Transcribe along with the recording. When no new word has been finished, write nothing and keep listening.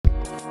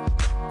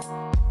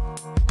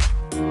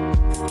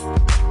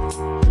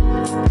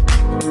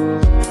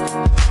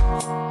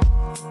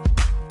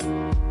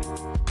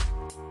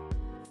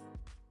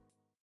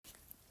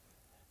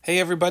Hey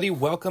everybody,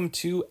 welcome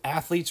to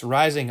Athletes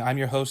Rising. I'm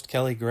your host,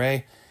 Kelly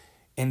Gray.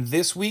 And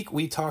this week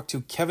we talked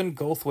to Kevin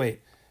Goldthwait.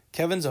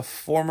 Kevin's a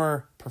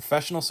former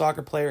professional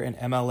soccer player in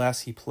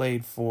MLS. He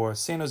played for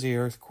San Jose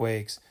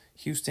Earthquakes,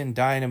 Houston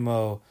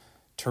Dynamo,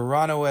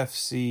 Toronto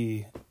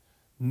FC,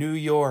 New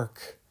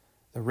York,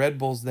 the Red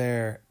Bulls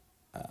there,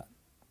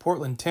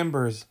 Portland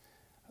Timbers.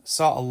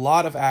 Saw a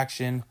lot of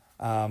action,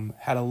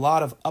 had a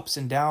lot of ups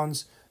and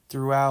downs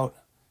throughout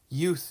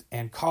youth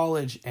and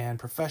college and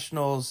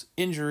professionals,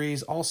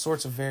 injuries, all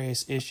sorts of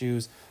various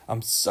issues.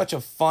 Such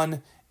a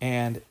fun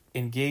and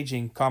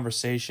engaging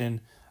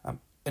conversation.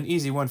 An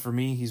easy one for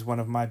me. He's one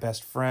of my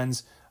best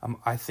friends.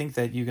 I think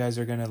that you guys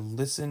are going to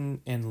listen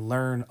and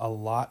learn a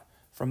lot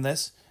from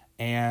this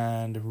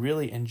and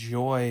really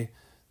enjoy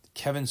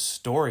Kevin's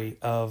story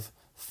of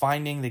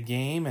finding the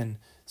game and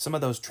some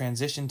of those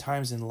transition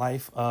times in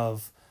life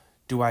of,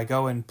 do I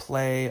go and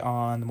play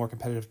on the more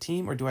competitive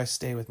team or do I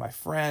stay with my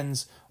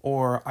friends?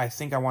 Or I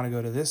think I want to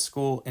go to this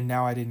school and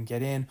now I didn't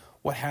get in.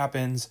 What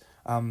happens?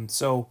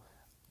 So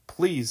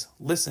please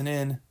listen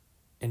in.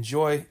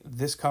 Enjoy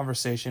this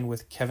conversation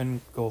with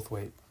Kevin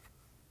Goldthwait.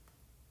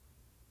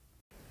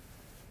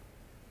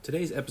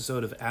 Today's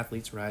episode of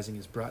Athletes Rising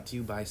is brought to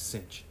you by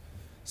Cinch.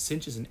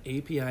 Cinch is an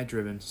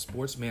API-driven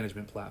sports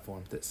management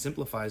platform that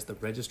simplifies the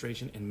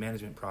registration and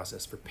management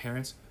process for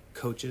parents,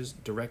 coaches,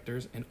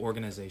 directors, and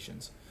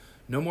organizations.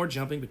 No more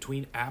jumping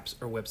between apps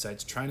or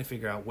websites trying to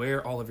figure out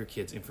where all of your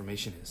kids'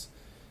 information is.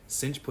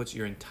 Cinch puts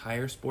your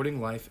entire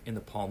sporting life in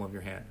the palm of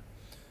your hand.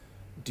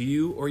 Do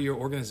you or your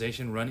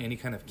organization run any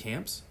kind of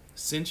camps?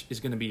 Cinch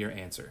is going to be your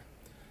answer.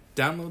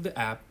 Download the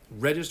app,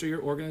 register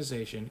your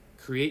organization,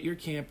 create your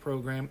camp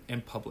program,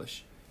 and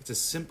publish. It's as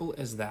simple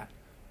as that,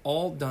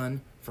 all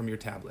done from your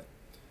tablet.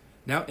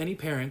 Now any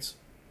parents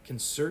can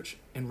search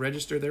and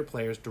register their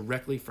players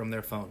directly from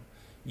their phone.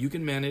 You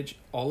can manage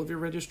all of your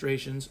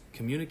registrations,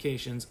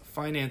 communications,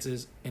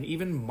 finances, and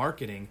even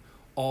marketing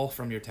all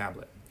from your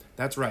tablet.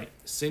 That's right,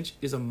 Cinch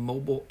is a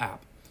mobile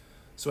app.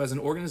 So as an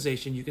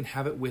organization, you can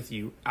have it with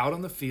you out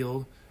on the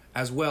field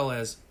as well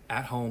as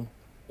at home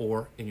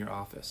or in your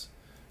office.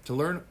 To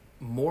learn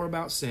more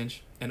about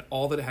Cinch and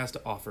all that it has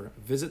to offer,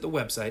 visit the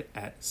website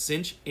at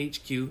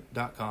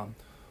cinchhq.com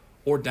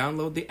or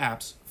download the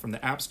apps from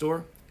the App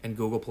Store and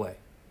Google Play.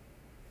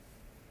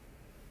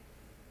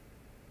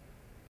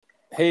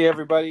 Hey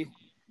everybody,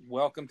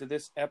 welcome to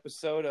this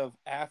episode of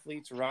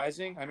Athletes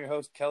Rising. I'm your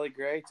host, Kelly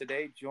Gray,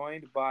 today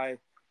joined by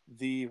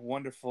the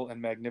wonderful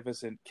and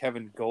magnificent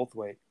Kevin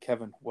Goldthwait.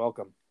 Kevin,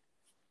 welcome.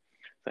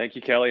 Thank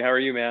you, Kelly. How are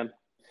you, man?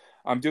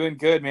 I'm doing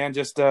good, man.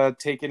 Just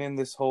taking in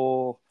this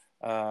whole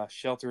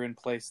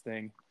shelter-in-place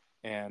thing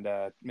and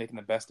making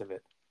the best of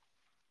it.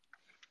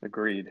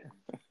 Agreed.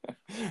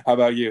 How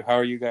about you? How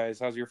are you guys?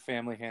 How's your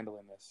family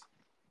handling this?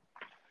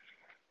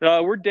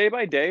 We're day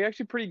by day,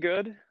 actually pretty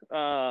good.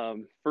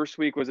 First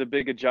week was a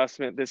big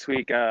adjustment. This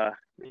week,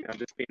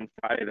 just being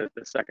Friday,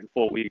 the second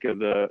full week of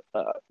the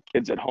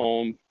kids at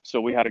home. So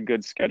we had a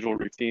good schedule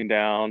routine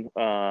down.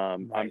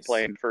 Nice. I'm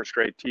playing first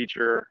grade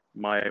teacher.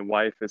 My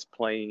wife is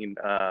playing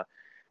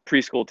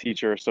preschool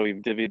teacher. So we've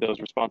divvied those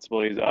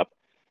responsibilities up.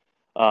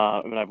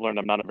 And I've learned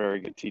I'm not a very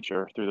good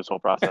teacher through this whole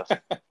process.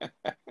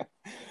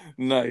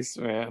 Nice,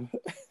 man.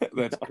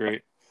 That's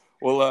great.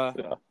 Well,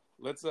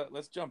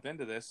 let's jump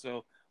into this.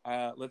 So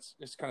let's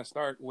just kind of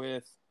start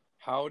with,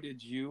 how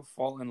did you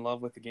fall in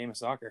love with the game of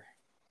soccer?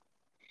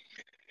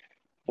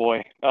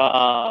 Boy,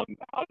 how did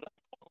I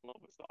fall in love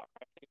with soccer?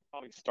 I think it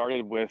probably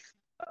started with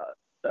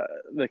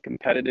the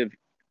competitive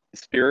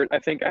spirit I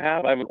think I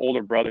have. I have an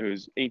older brother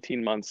who's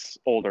 18 months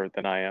older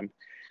than I am.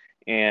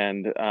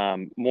 And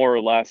more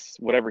or less,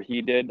 whatever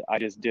he did, I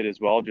just did as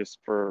well, just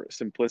for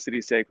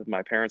simplicity's sake with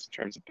my parents in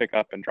terms of pick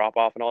up and drop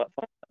off and all that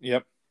fun.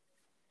 Yep.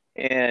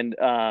 And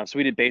so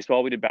we did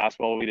baseball, we did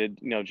basketball, we did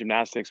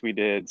gymnastics, we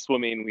did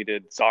swimming, we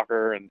did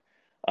soccer, and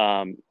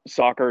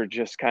soccer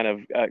just kind of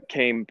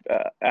came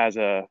as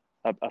a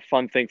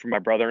fun thing for my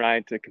brother and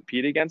I to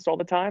compete against all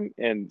the time.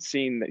 And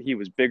seeing that he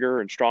was bigger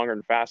and stronger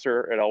and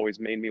faster, it always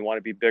made me want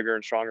to be bigger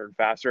and stronger and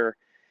faster.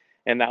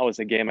 And that was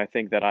a game I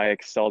think that I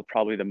excelled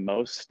probably the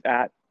most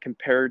at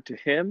compared to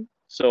him.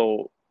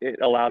 So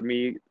it allowed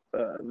me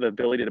the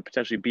ability to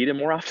potentially beat him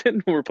more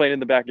often when we're playing in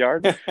the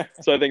backyard.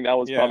 So I think that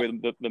was probably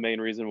the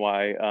main reason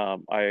why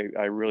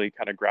I really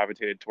kind of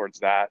gravitated towards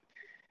that.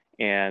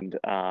 And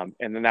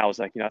then that was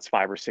like, that's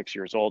 5 or 6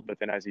 years old. But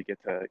then as you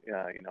get to,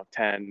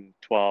 10,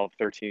 12,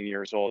 13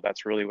 years old,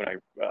 that's really when I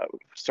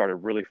started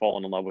really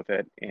falling in love with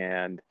it.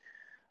 And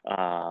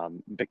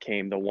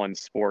became the one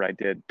sport I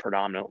did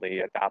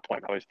predominantly at that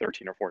point. I was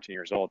 13 or 14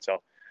 years old.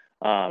 So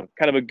kind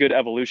of a good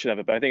evolution of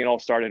it. But I think it all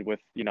started with,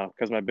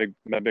 because my big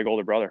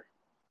older brother.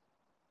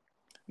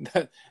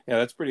 Yeah,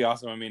 that's pretty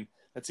awesome. I mean,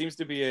 that seems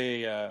to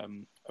be a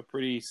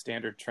pretty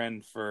standard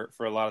trend for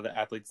a lot of the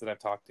athletes that I've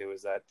talked to,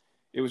 is that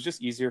it was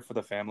just easier for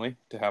the family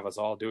to have us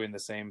all doing the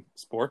same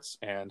sports,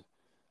 and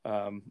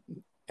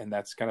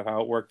that's kind of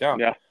how it worked out.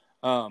 Yeah.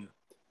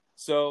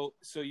 So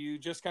you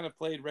just kind of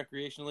played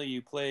recreationally.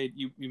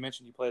 You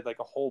mentioned you played like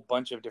a whole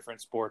bunch of different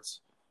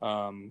sports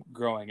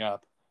growing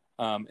up.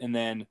 And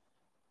then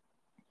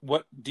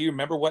what do you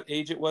remember what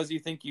age it was you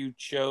think you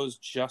chose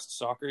just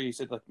soccer? You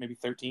said like maybe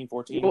 13,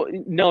 14? Well,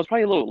 no, it's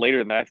probably a little later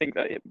than that. I think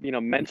that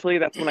mentally,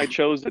 that's when I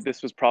chose that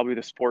this was probably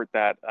the sport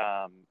that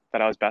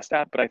that I was best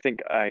at. But I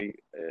think I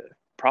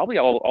probably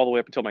all the way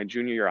up until my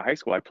junior year of high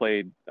school, I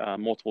played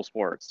multiple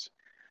sports.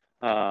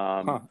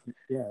 Huh. Um,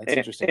 Yeah, that's and,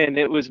 interesting. and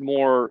it was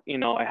more,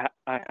 I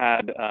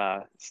had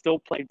still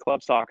played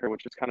club soccer,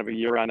 which is kind of a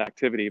year-round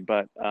activity.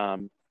 But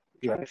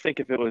Yeah. trying to think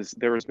if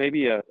there was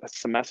maybe a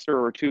semester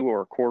or two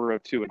or a quarter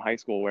of two in high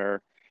school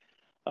where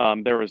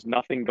there was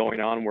nothing going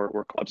on where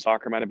club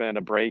soccer might have been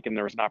a break, and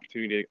there was an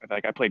opportunity.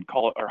 Like I played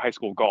college or high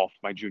school golf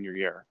my junior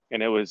year,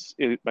 and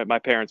my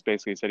parents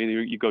basically said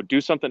either you go do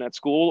something at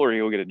school or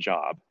you go get a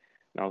job.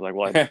 And I was like,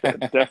 well, I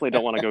definitely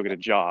don't want to go get a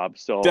job,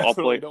 so I'll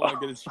Definitely play. don't want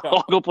to get a I'll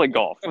job. go play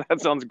golf. That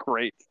sounds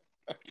great.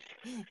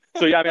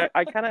 So yeah, I mean,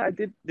 I kind of I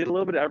did a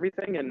little bit of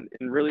everything, and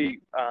really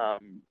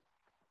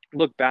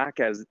look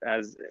back as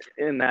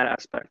in that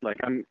aspect. Like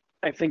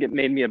I think it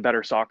made me a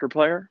better soccer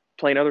player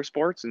playing other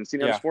sports and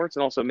seeing other Yeah. sports,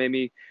 and also made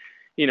me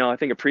I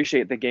think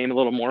appreciate the game a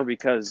little more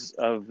because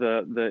of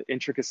the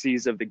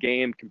intricacies of the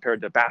game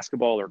compared to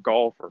basketball or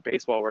golf or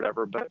baseball or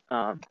whatever. But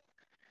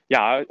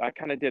yeah, I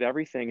kind of did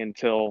everything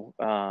until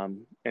my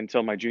and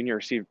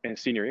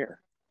senior year.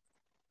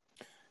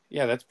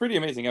 Yeah, that's pretty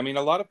amazing. I mean,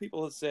 a lot of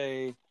people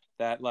say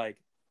that like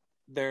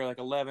they're like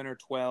 11 or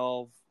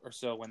 12 or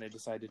so when they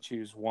decide to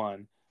choose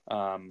one.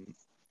 Um,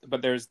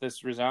 but there's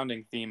this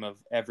resounding theme of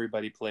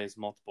everybody plays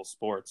multiple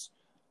sports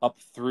up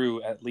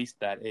through at least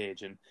that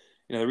age. And,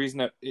 the reason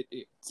that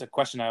it's a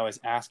question I always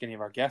ask any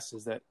of our guests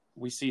is that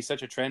we see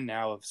such a trend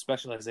now of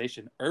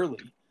specialization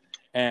early.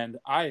 And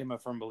I am a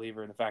firm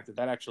believer in the fact that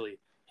that actually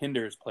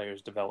hinders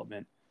players'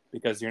 development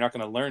because you're not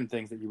going to learn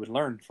things that you would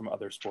learn from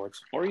other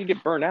sports. Or you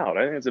get burnt out.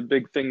 I think it's a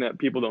big thing that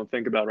people don't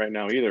think about right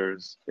now either.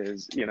 Is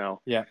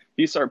Yeah.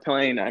 you start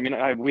playing. I mean,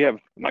 we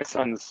have my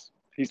son's.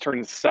 He's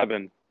turning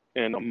 7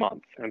 in a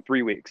month and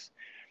 3 weeks,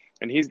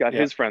 and he's got Yeah.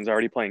 his friends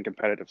already playing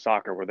competitive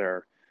soccer where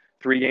they're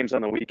 3 games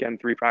on the weekend,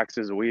 3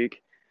 practices a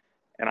week,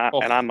 and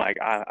Oh, I'm like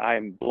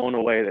I'm blown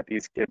away that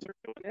these kids are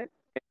doing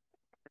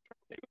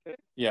it.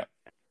 yeah.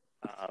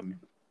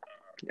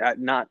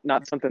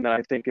 Not something that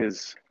I think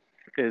is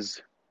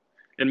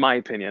in my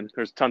opinion.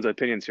 There's tons of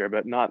opinions here,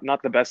 but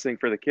not the best thing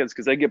for the kids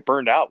because they get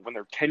burned out when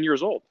they're 10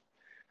 years old.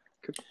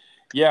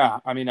 Yeah.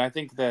 I mean, I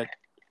think that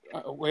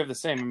we have the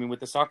same. I mean, with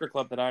the soccer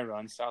club that I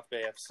run, South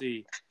Bay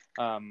FC,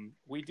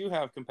 we do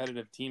have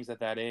competitive teams at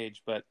that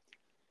age, but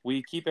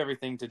we keep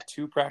everything to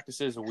 2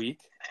 practices a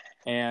week,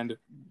 and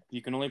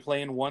you can only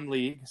play in one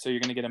league, so you're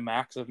going to get a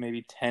max of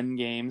maybe 10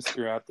 games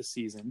throughout the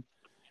season.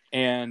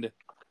 And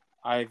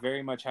I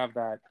very much have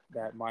that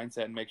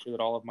mindset and make sure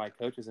that all of my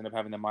coaches end up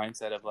having the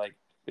mindset of like,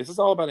 this is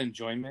all about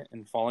enjoyment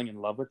and falling in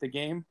love with the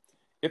game.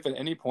 If at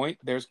any point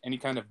there's any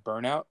kind of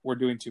burnout, we're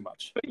doing too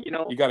much. But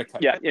You got to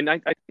cut yeah, it. and I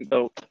think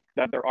though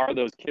that there are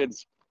those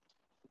kids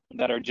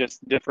that are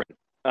just different,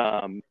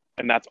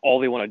 and that's all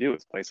they want to do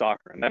is play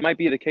soccer, and that might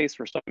be the case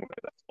for some.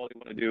 That's all they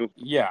want to do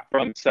Yeah.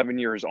 from 7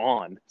 year old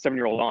on.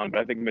 But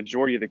I think the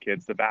majority of the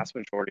kids, the vast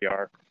majority,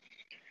 are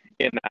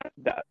in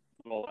that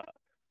little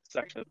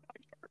section of the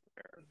pie chart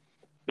where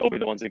they'll be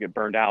the ones that get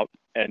burned out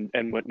and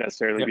wouldn't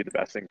necessarily Yep. be the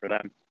best thing for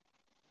them.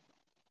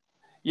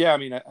 Yeah. I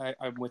mean,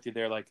 I'm with you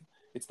there. Like,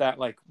 it's that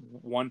like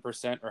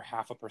 1% or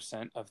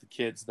 0.5% of the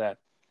kids that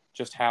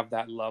just have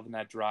that love and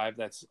that drive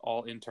that's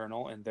all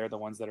internal, and they're the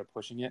ones that are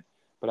pushing it.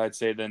 But I'd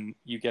say then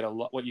you get a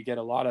lot. What you get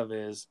a lot of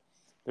is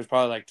there's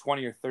probably like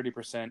 20 or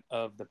 30%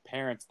 of the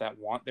parents that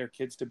want their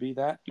kids to be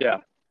that, Yeah,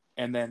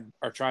 and then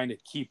are trying to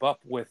keep up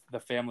with the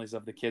families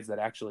of the kids that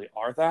actually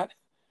are that.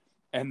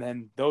 And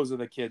then those are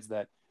the kids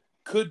that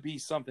could be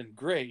something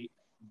great,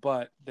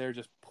 but they're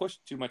just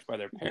pushed too much by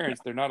their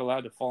parents. They're not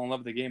allowed to fall in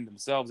love with the game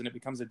themselves, and it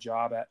becomes a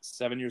job at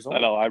 7 years I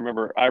old. know. I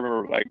remember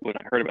like when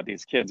I heard about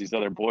these kids, these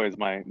other boys,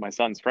 my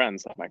son's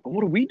friends. I'm like, well,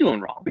 what are we doing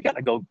wrong? We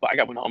gotta go. I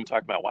got went home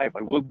talking to my wife.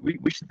 Like, well, we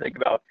should think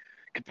about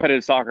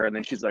competitive soccer. And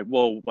then she's like,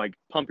 well, like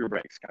pump your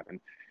brakes, Kevin.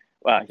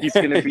 He's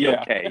gonna be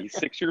Yeah. okay. He's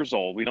 6 years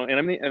old. We don't.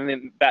 And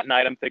then that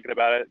night I'm thinking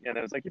about it, and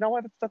I was like, you know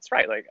what? That's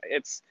right. Like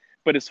it's.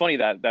 But it's funny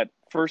that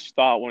first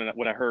thought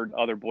when I heard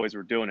other boys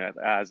were doing it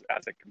as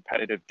a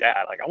competitive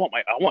dad, like I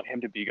want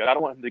him to be good. I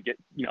don't want him to get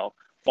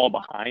fall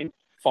behind.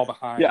 Fall Yeah.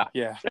 behind.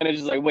 Yeah. And it's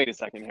just like, wait a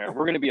second here.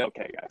 We're gonna be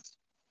okay, guys.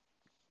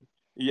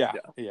 Yeah.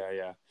 Yeah.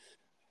 Yeah.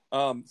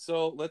 Yeah.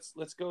 So let's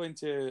go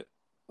into,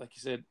 like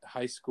you said,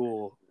 high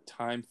school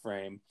time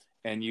frame,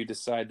 and you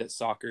decide that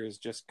soccer is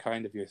just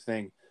kind of your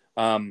thing.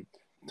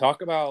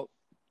 Talk about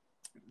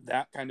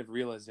that kind of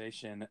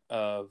realization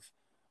of,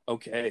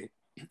 okay,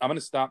 I'm going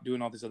to stop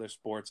doing all these other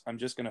sports. I'm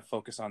just going to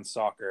focus on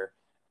soccer.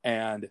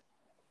 And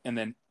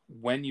then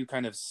when you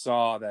kind of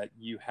saw that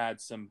you had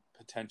some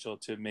potential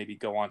to maybe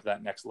go on to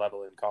that next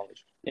level in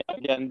college. Yeah,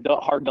 again,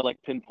 hard to like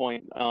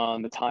pinpoint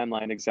on the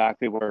timeline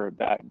exactly where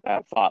that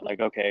thought, like,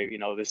 okay,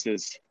 this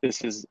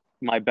is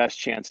my best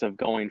chance of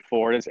going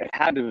forward. It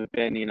had to have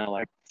been,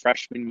 like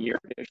freshman year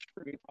ish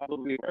for me,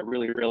 probably, where I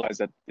really realized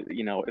that,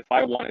 if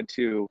I wanted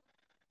to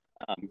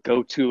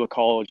go to a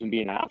college and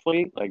be an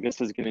athlete, like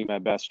this is going to be my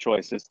best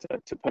choice is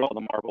to put all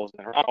the marbles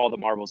in, or not all the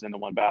marbles into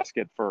one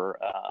basket for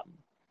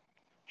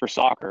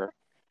soccer.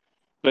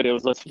 But it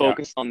was, let's Yeah.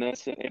 focus on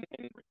this. And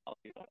in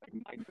reality, like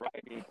my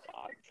driving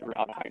thought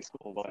throughout high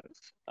school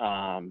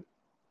was,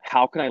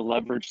 how can I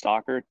leverage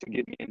soccer to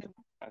get me into the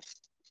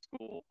best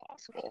school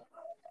possible?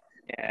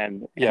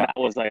 And Yeah. that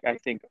was like, I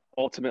think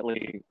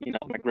ultimately,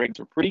 my grades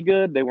were pretty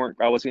good. They weren't,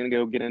 I wasn't going to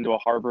go get into a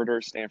Harvard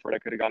or Stanford. I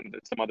could have gone to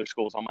some other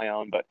schools on my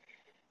own, but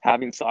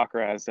having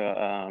soccer as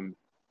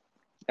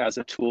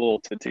a tool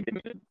to get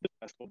me to the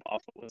best school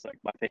possible was like,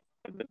 I think,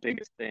 the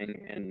biggest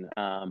thing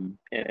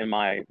in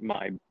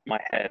my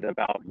head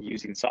about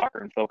using soccer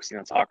and focusing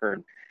on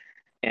soccer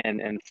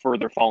and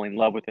further falling in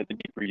love with it the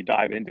deeper you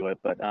dive into it.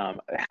 But it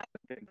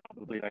happened been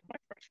probably like my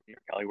freshman year,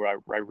 Kelly, where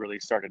I really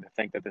started to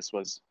think that this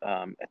was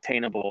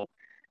attainable,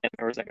 and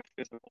there was like a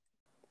physical.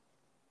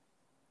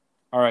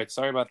 All right.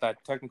 Sorry about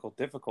that technical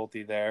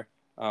difficulty there.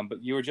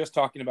 But you were just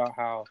talking about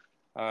how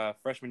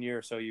freshman year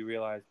or so you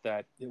realized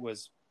that it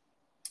was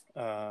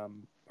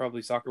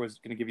probably soccer was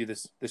going to give you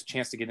this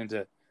chance to get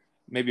into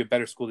maybe a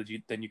better school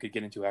than you could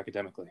get into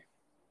academically.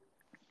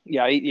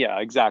 Yeah,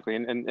 exactly.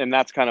 And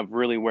that's kind of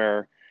really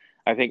where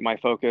I think my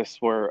focus,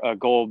 where a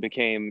goal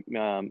became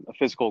a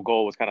physical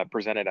goal, was kind of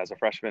presented as a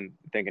freshman,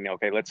 thinking,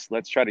 okay,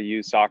 let's try to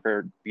use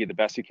soccer, be the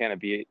best you can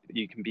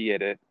be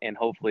at it, and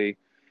hopefully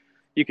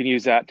you can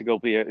use that to go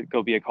be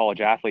a college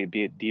athlete,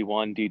 be it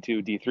D1,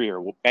 D2, D3,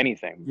 or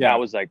anything. Yeah. That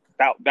was like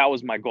that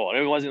was my goal. And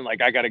it wasn't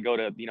like I got to go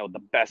to the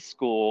best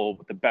school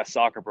with the best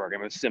soccer program.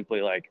 It was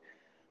simply like,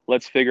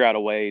 let's figure out a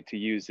way to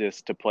use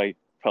this to play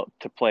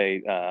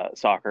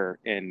soccer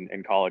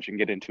in college and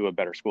get into a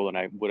better school than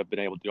I would have been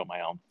able to do on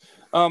my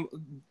own.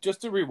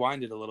 Just to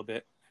rewind it a little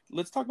bit,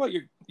 let's talk about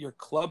your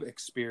club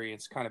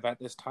experience kind of at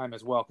this time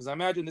as well, because I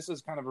imagine this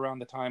is kind of around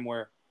the time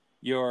where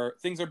your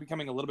things are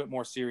becoming a little bit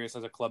more serious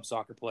as a club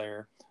soccer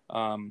player.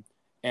 And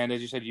as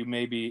you said, you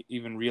may be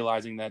even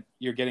realizing that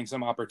you're getting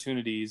some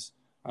opportunities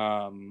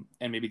and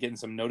maybe getting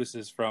some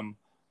notices from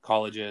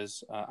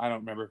colleges. I don't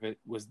remember if it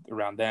was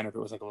around then or if it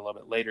was like a little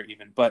bit later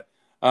even, but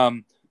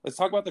let's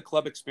talk about the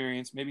club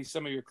experience, maybe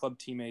some of your club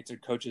teammates or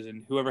coaches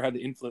and whoever had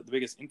the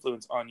biggest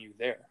influence on you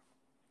there.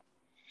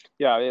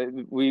 Yeah,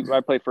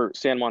 I played for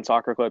San Juan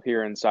Soccer Club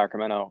here in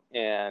Sacramento,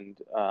 and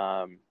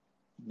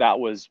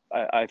that was,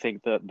 I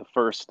think, the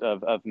first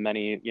of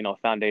many,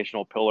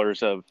 foundational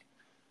pillars of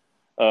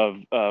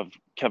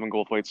Kevin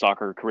Goldthwait's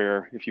soccer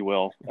career, if you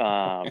will.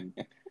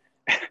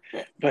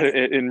 But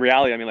in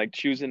reality, I mean, like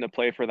choosing to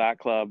play for that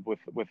club with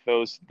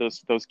those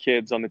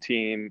kids on the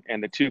team,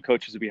 and the two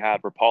coaches we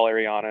had were Paul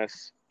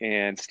Arianis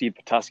and Steve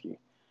Petusky.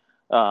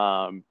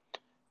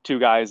 Two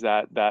guys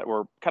that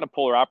were kind of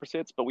polar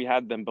opposites, but we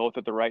had them both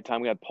at the right time.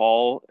 We had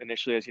Paul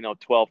initially as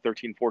 12,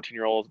 13,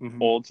 14-year-olds,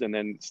 Mm-hmm. and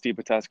then Steve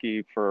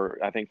Petusky for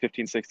I think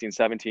 15, 16,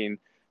 17,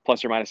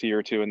 plus or minus a year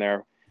or two in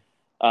there.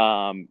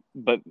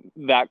 But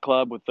that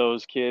club with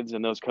those kids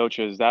and those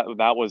coaches, that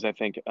was, I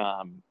think,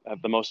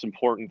 the most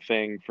important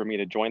thing for me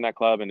to join that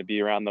club and to be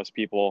around those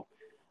people.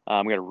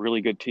 We had a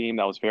really good team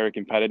that was very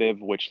competitive,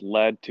 which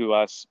led to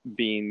us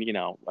being,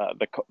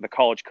 the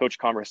college coach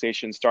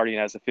conversation starting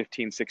as a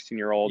 15,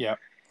 16-year-old, Yeah.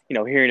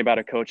 Hearing about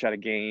a coach at a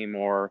game,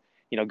 or,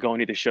 going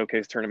to the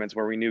showcase tournaments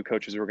where we knew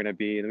coaches were going to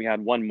be. And we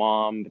had one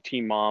mom, the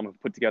team mom, who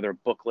put together a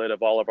booklet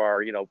of all of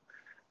our,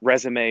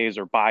 resumes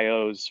or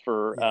bios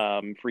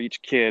for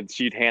each kid.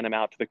 So you'd hand them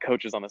out to the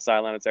coaches on the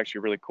sideline. It's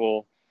actually really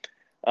cool.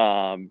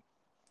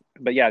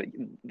 But yeah,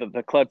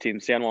 the club team,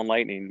 San Juan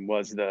Lightning,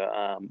 was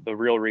the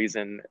real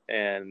reason,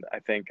 and I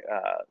think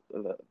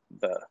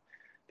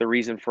the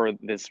reason for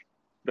the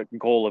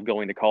goal of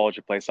going to college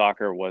to play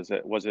soccer was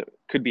it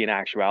could be an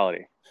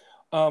actuality.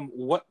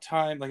 What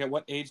time, like at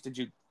what age did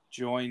you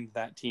join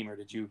that team, or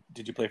did you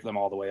play for them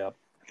all the way up?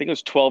 I think it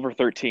was 12 or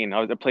 13.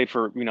 I played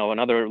for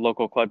another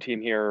local club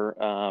team here,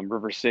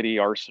 River City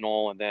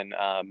Arsenal, and then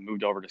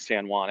moved over to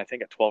San Juan, I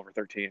think, at 12 or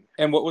 13.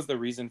 And what was the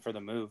reason for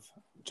the move?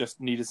 Just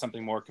needed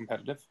something more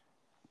competitive?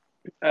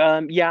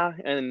 Yeah,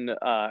 and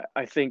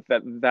I think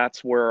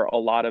that's where a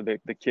lot of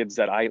the kids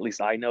that at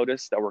least I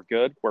noticed that were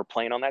good were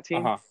playing on that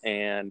team,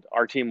 and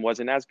our team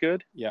wasn't as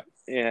good. Yeah.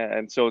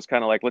 And so it's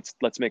kind of like,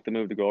 let's make the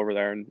move to go over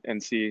there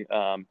and see.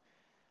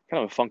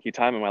 Kind of a funky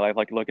time in my life,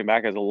 like looking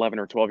back as 11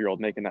 or 12-year-old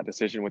making that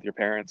decision with your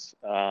parents.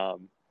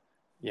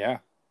 Yeah.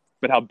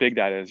 But how big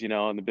that is,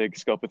 and the big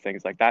scope of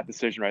things, like that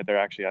decision right there,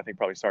 actually, I think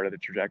probably started the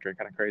trajectory.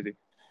 Kind of crazy.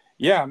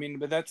 Yeah, I mean,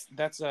 but that's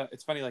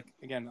it's funny. Like,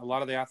 again, a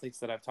lot of the athletes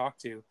that I've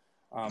talked to,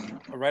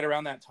 right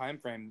around that time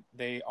frame,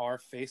 they are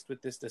faced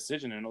with this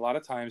decision, and a lot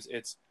of times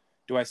it's,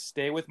 do I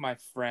stay with my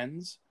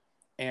friends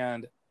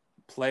and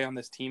play on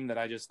this team that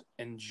I just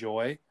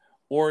enjoy,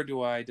 or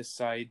do I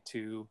decide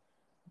to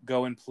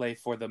go and play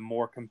for the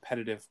more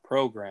competitive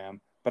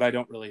program, but I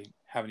don't really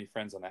have any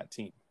friends on that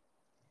team?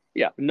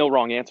 Yeah, no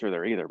wrong answer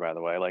there either, by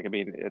the way. Like, I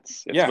mean,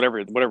 it's Yeah.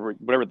 whatever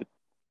the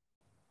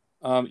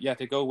yeah,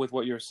 to go with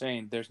what you're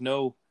saying, there is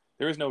no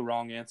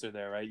wrong answer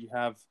there, right? You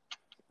have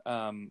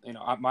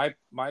my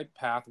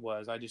path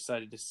was, I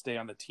decided to stay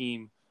on the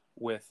team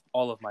with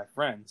all of my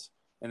friends,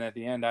 And at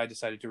the end, I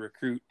decided to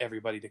recruit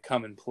everybody to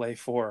come and play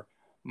for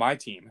my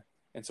team.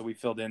 And so we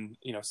filled in,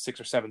 6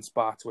 or 7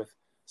 spots with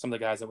some of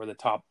the guys that were the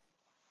top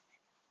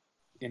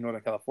in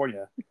Northern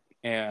California.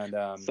 And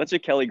such a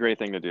Kelly Gray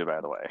thing to do,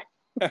 by the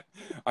way.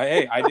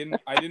 I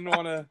didn't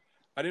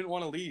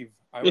want to leave.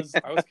 I was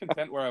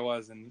content where I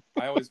was, and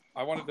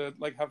I wanted to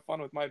like have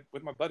fun with my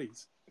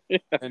buddies,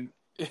 and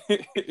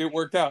it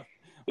worked out.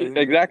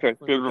 Exactly, it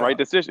was the right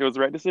decision. It was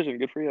the right decision.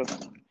 Good for you.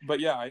 But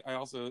yeah, I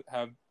also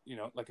have,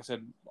 like I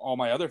said, all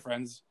my other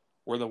friends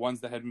were the ones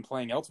that had been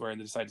playing elsewhere, and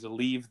they decided to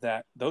leave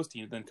those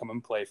teams, and then come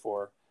and play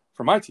for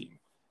my team.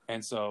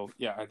 And so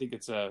yeah, I think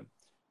it's a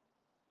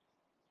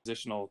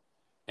positional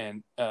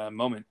and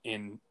moment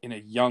in a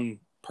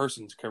young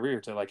person's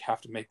career to like have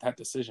to make that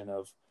decision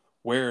of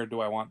where do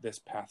I want this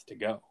path to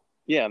go.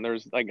 Yeah, and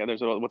there's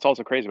what's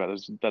also crazy about it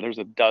is that there's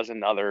a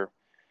dozen other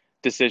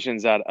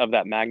decisions of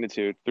that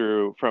magnitude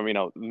from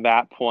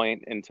that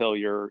point until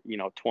you're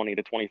 20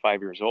 to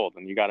 25 years old,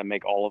 and you got to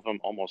make all of them,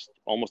 almost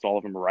all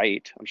of them,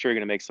 right. I'm sure you're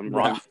going to make some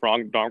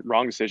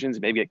wrong decisions,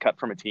 maybe get cut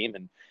from a team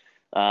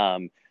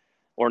and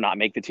or not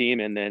make the team,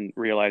 and then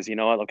realize,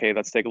 okay,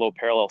 let's take a little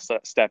parallel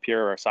step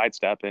here or a side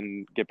step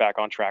and get back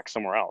on track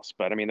somewhere else.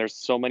 But I mean, there's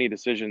so many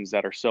decisions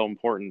that are so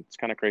important. It's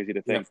kind of crazy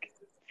to think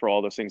for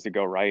all those things to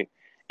go right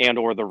and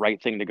or the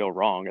right thing to go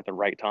wrong at the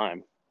right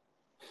time.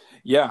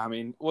 Yeah, I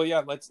mean, well,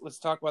 yeah, let's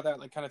talk about that,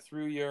 like kind of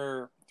through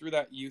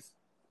that youth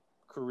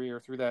career,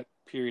 through that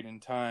period in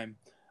time.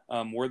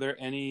 Were there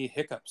any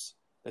hiccups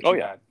that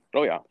you had?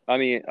 Oh yeah. I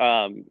mean,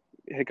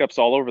 hiccups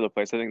all over the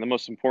place. I think the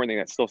most important thing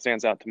that still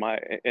stands out to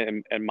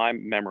in my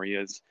memory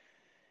is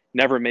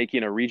never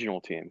making a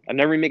regional team. I'm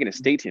never making a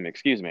state team,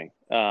 excuse me.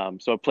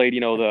 So I played,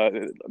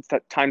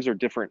 the times are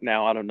different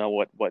now. I don't know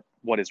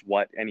what is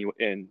what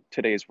in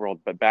today's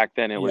world, but back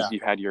then it was, you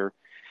had your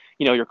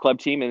club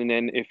team. And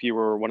then if you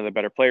were one of the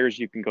better players,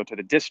 you can go to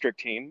the district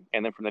team.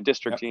 And then from the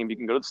district team, you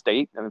can go to the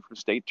state, and then from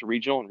state to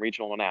regional, and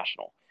regional to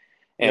national.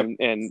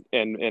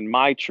 And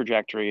my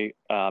trajectory,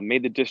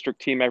 made the district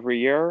team every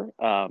year,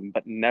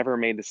 but never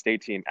made the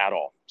state team at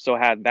all. So I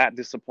had that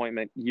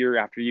disappointment year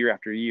after year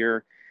after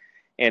year,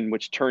 and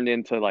which turned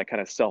into like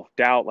kind of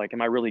self-doubt. Like,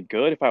 am I really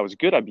good? If I was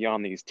good, I'd be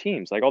on these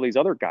teams. Like all these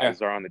other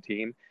guys are on the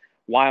team.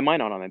 Why am I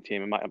not on the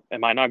team?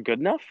 Am I not good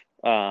enough?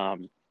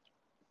 And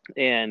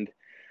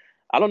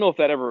I don't know if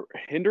that ever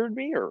hindered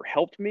me or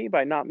helped me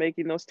by not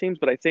making those teams,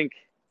 but I think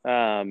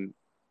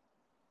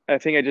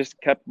I just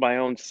kept my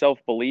own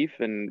self-belief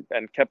and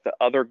kept the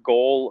other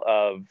goal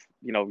of,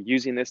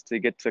 using this to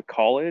get to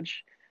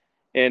college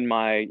in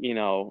my, in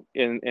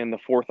the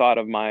forethought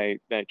of my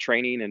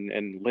training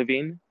and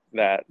living,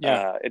 that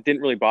it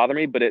didn't really bother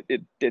me, but it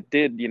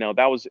did,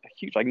 that was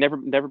huge. Like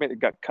never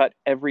got cut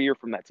every year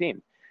from that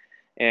team.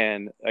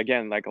 And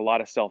again, like a lot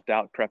of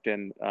self-doubt crept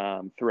in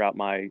throughout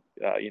my,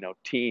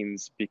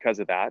 teens because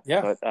of that.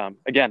 Yeah. But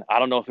again, I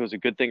don't know if it was a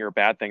good thing or a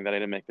bad thing that I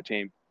didn't make the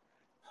team.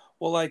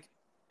 Well, like,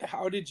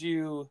 how did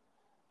you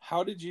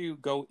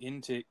go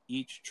into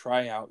each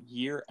tryout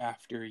year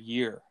after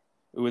year?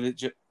 Was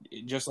it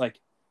just like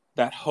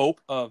that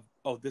hope of,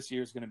 oh, this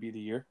year is going to be the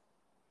year?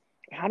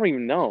 I don't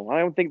even know. I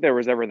don't think there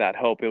was ever that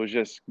hope. It was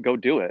just go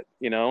do it,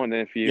 and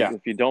then if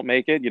you don't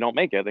make it, you don't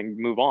make it, then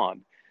move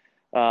on.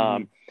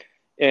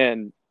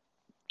 And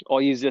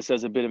I'll use this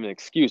as a bit of an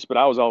excuse, but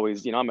I was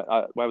always,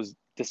 I was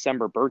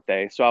December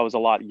birthday, so I was a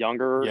lot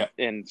younger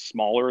and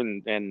smaller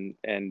and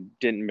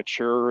didn't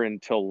mature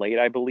until late,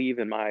 I believe,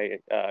 in my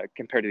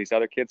compared to these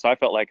other kids. So I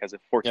felt like as a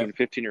 14,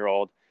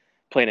 15-year-old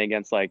playing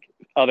against like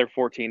other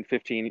 14,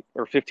 15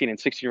 or 15 and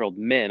 16-year-old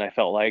men, I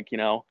felt like,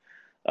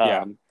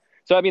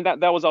 so I mean that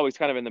was always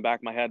kind of in the back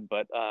of my head,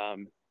 but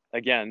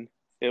again,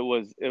 it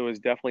was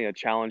definitely a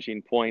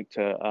challenging point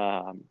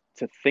to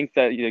think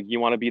that you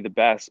want to be the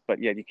best,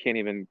 but yet you can't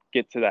even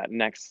get to that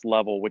next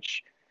level,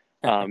 which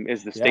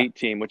is the state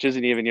team, which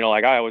isn't even,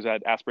 like I always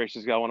had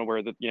aspirations. I want to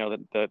wear the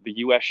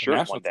U.S.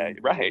 shirt one day,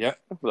 right? Yeah,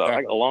 so,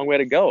 like, a long way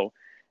to go.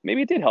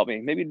 Maybe it did help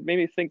me. Maybe it made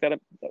me think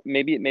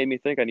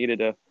I needed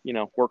to,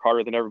 work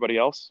harder than everybody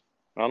else.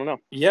 I don't know.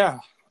 Yeah,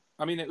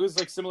 I mean, it was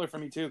like similar for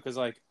me too, because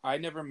like I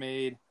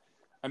made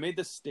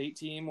the state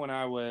team when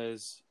I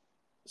was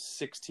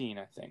 16,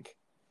 I think,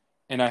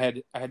 and I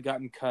had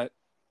gotten cut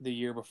the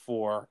year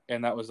before,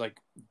 and that was like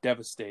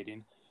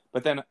devastating.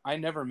 But then I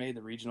never made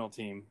the regional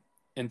team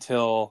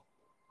until,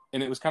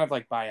 and it was kind of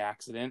like by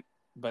accident,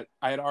 but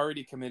I had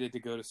already committed to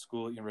go to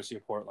school at University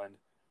of Portland.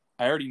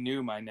 I already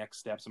knew my next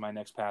steps and my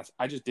next paths.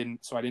 I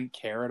didn't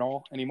care at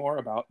all anymore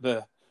about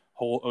the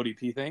whole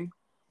ODP thing.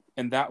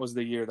 And that was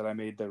the year that I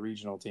made the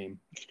regional team.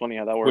 It's funny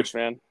how that works,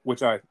 man.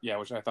 Which I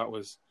thought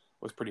was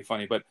pretty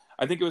funny. But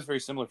I think it was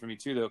very similar for me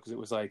too, though, because it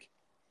was like,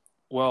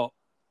 well,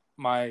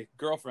 my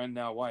girlfriend,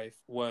 now wife,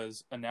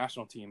 was a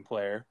national team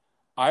player.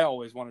 I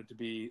always wanted to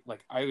be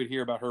like, I would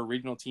hear about her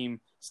regional team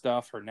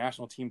stuff, her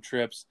national team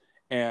trips,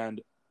 and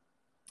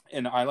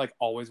I like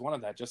always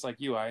wanted that. Just like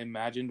you, I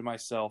imagined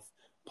myself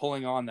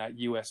pulling on that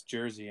US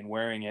jersey and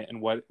wearing it,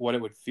 and what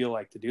it would feel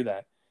like to do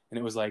that. And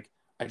it was like,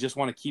 I just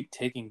want to keep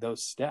taking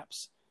those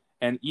steps.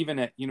 And even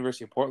at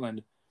University of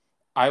Portland,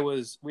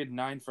 we had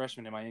 9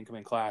 freshmen in my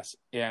incoming class,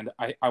 and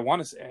I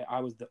want to say I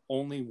was the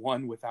only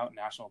one without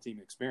national team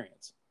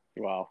experience.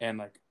 Wow. And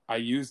like I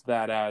used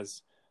that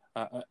as,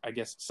 I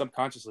guess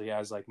subconsciously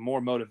as like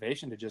more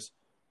motivation to just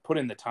put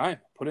in the time,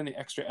 put in the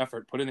extra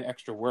effort, put in the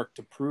extra work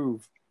to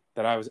prove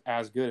that I was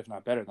as good, if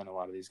not better, than a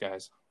lot of these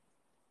guys.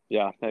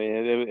 Yeah, I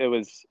mean, it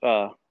was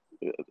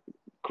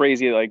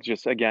crazy. Like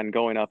just again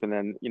going up, and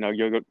then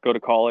you go to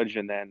college,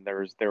 and then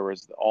there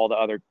was all the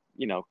other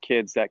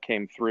kids that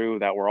came through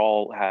that were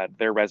all had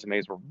their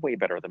resumes were way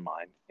better than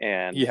mine,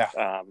 and Yeah,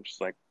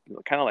 just like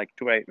kind of like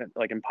do I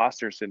like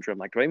imposter syndrome?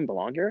 Like do I even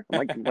belong here?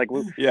 I'm like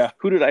yeah.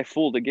 who did I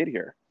fool to get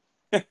here?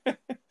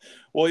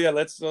 Well, yeah.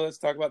 Let's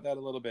talk about that a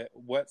little bit.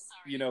 What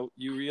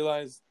you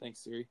realize?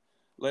 Thanks, Siri.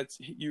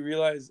 You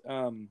realize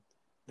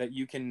that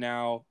you can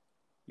now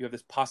you have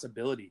this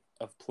possibility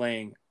of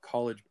playing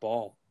college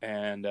ball,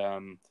 and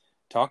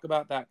talk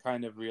about that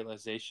kind of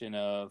realization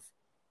of,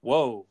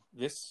 whoa,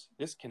 this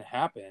can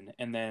happen,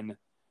 and then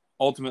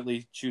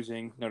ultimately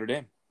choosing Notre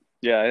Dame.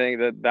 Yeah, I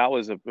think that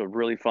was a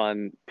really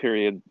fun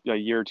period, a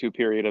year or two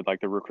period of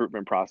like the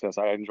recruitment process.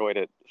 I enjoyed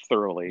it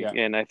thoroughly. Yeah,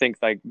 And I think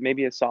like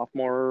maybe a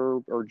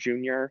sophomore or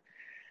junior,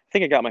 I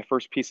think I got my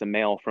first piece of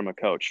mail from a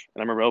coach.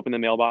 And I remember opening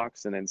the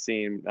mailbox and then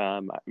seeing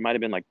it might have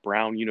been like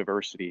Brown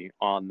University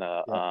yeah, on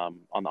the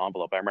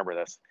envelope. I remember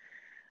this.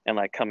 And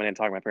like coming in and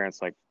talking to my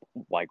parents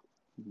like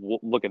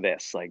look at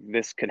this. Like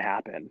this could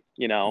happen.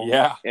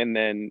 yeah, And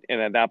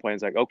at that point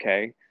it's like,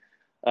 okay.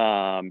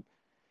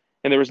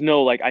 And there was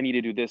no like I need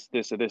to do this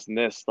or this and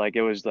this. Like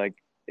it was like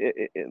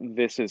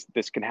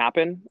this can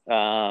happen.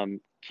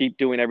 Keep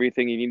doing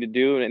everything you need to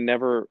do, and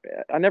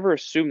I never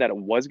assumed that it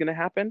was going to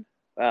happen.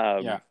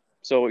 yeah,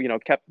 So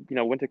kept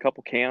went to a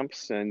couple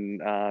camps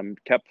and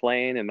kept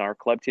playing. And our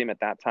club team at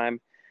that time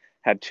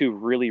had 2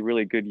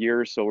 really good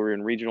years. So we were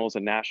in regionals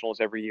and nationals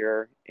every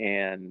year,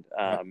 and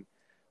yeah,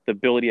 the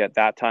ability at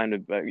that time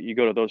to you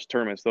go to those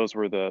tournaments. Those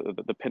were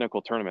the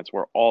pinnacle tournaments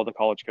where all the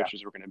college yeah,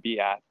 coaches were going to be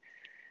at,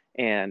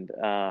 and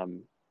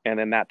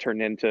then that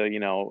turned into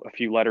a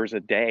few letters a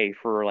day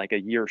for like a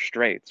year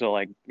straight. So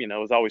like it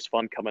was always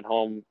fun coming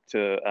home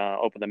to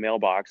open the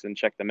mailbox and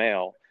check the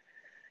mail.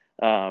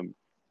 But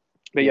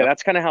yeah, yep,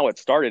 that's kind of how it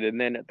started. And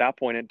then at that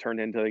point it turned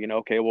into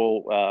okay,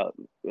 well,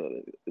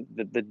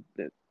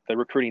 the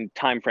recruiting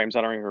time frames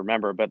I don't even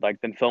remember, but like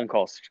then phone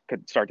calls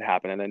could start to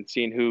happen, and then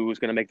seeing who was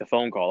going to make the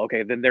phone call.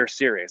 Okay, then they're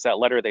serious. That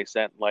letter they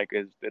sent like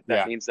that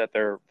yeah, means that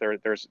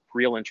there's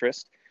real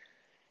interest.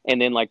 And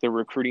then like the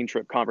recruiting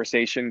trip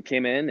conversation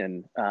came in,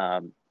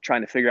 and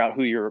trying to figure out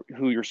who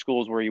your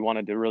schools where you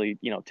wanted to really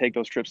take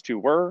those trips to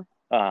were,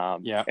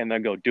 yeah, and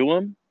then go do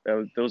them.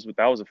 That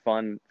was a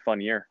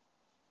fun year.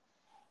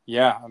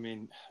 yeah. I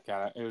mean,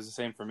 God, it was the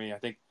same for me. I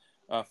think,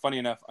 funny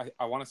enough,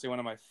 I want to say one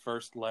of my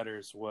first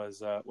letters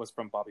was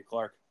from Bobby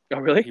Clark. Oh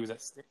really? He was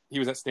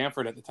at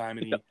Stanford at the time,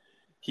 and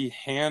he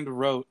hand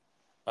wrote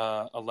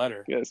a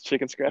letter Yeah, it's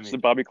chicken to scratch, the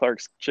me. Bobby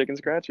Clark's chicken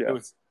scratch. It Yeah.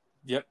 was,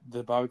 yep,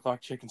 the Bobby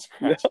Clark chicken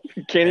Yeah. scratch,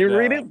 Can't and even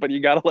read it, but you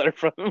got a letter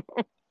from him.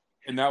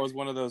 that was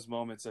one of those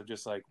moments of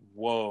just like,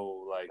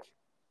 whoa, like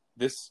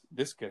this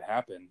could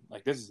happen.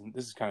 Like this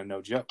is kind of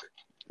no joke,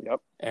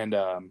 Yep. and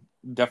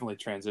definitely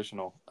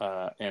transitional,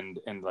 and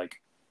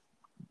like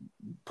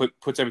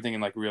puts everything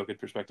in like real good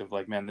perspective.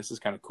 Like, man, this is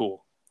kind of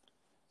cool.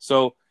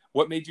 So,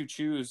 what made you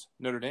choose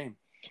Notre Dame?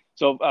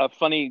 So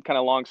funny kind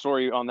of long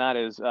story on that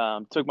is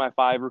took my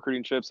 5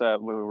 recruiting trips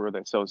at where were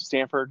they? So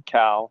Stanford,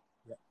 Cal,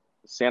 Yeah,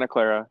 Santa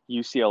Clara,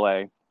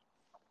 UCLA,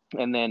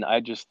 and then I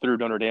just threw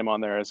Notre Dame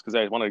on there because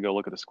I wanted to go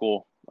look at the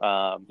school.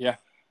 yeah,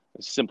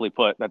 Simply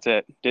put, that's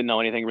it. Didn't know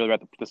anything really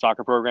about the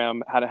soccer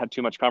program. Hadn't had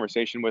too much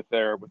conversation with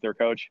their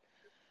coach,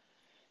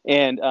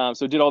 and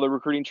so did all the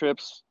recruiting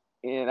trips.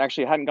 And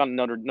actually, hadn't gone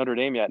to Notre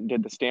Dame yet, and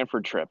did the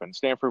Stanford trip. And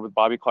Stanford with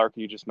Bobby Clark,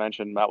 who you just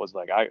mentioned, that was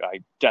like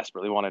I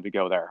desperately wanted to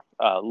go there.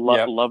 yeah,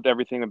 Loved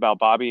everything about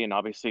Bobby, and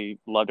obviously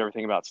loved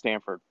everything about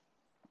Stanford.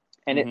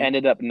 And it mm-hmm.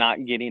 ended up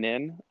not getting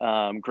in.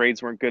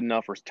 Grades weren't good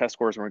enough, or test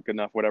scores weren't good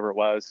enough, whatever it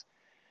was.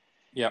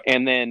 Yeah,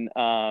 And then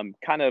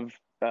kind of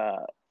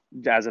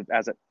as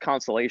a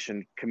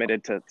consolation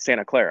committed to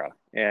Santa Clara.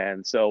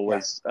 And so yeah,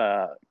 was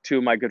 2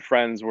 of my good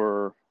friends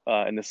were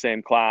in the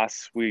same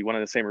class. We went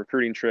on the same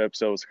recruiting trip,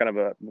 so it was kind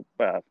of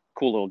a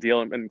cool little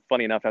deal. And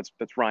funny enough, that's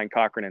Ryan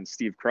Cochran and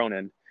Steve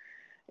Cronin,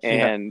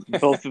 yeah, and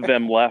both of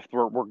them left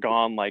were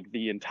gone like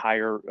the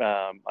entire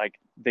like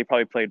they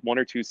probably played 1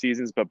 or 2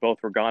 seasons, but both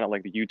were gone at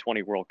like the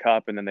U20 World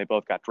Cup, and then they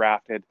both got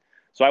drafted.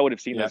 So I would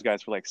have seen yeah, those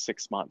guys for like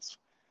 6 months.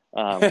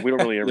 We don't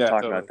really ever yeah,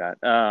 talk totally. about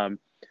that.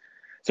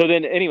 So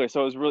then anyway,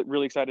 so I was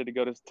really excited to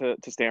go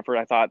to Stanford.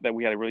 I thought that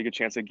we had a really good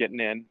chance of getting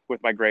in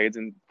with my grades,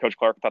 and Coach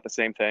Clark thought the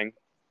same thing.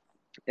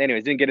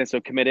 Anyways, didn't get in, so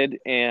committed.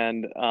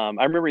 And I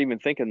remember even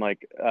thinking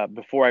like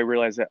before I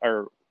realized that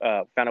or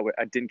found out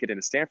I didn't get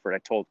into Stanford, I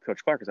told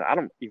Coach Clark, I said, I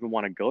don't even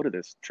want to go to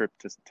this trip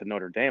to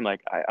Notre Dame.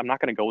 Like I'm not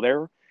going to go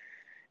there.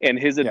 And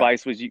his Yeah,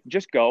 advice was, you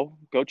just go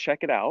check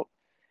it out.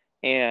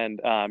 And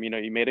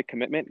you made a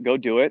commitment, go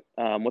do it.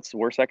 What's the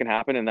worst that can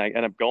happen? And I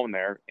ended up going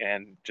there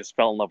and just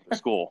fell in love with the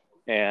school.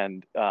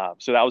 And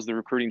so that was the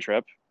recruiting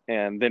trip.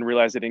 And then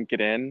realized I didn't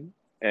get in.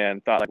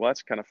 and thought like, well,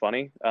 that's kind of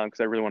funny because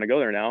I really want to go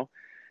there now.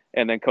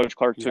 And then Coach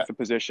Clark Yeah. took the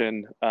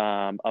position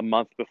a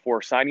month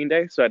before signing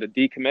day, so I had to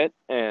decommit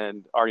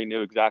and already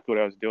knew exactly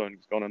what I was doing.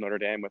 Was going to Notre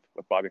Dame with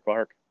Bobby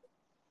Clark.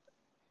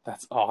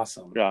 That's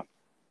awesome. Yeah.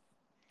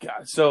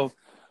 God. So,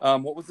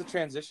 what was the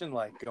transition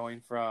like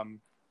going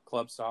from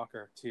club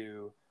soccer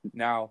to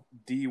now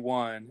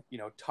D1,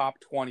 top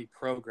 20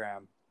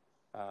 program,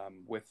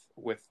 with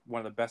one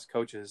of the best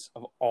coaches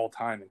of all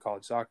time in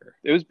college soccer?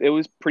 It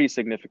was pretty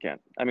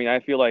significant. I mean, I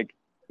feel like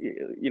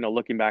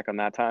looking back on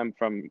that time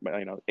from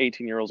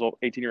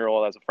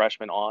 18-year-old as a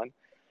freshman on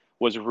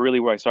was really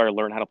where I started to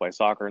learn how to play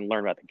soccer and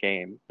learn about the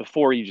game.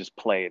 Before you just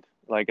played,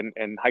 like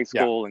in high Yeah.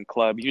 school and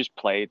club, you just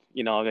played.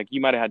 Like you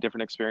might have had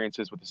different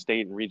experiences with the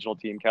state and regional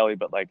team, Kelly,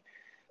 but like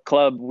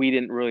club, we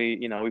didn't really,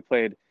 we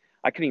played.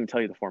 I couldn't even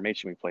tell you the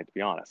formation we played, to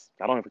be honest.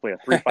 I don't know if we played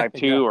a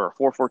 3-5-2 Yeah. or a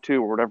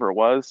 4-4-2 or whatever it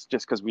was,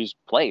 just because we just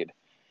played.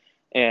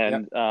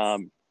 Yeah.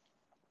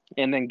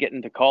 And then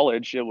getting to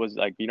college, it was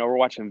like, we're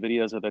watching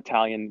videos of the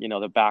Italian,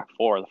 the back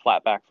four, the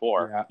flat back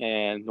four, Yeah.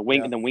 and the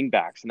Yeah. wing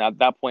backs. And at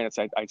that point,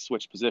 I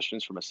switched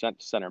positions from a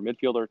center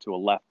midfielder to a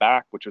left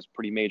back, which was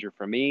pretty major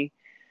for me.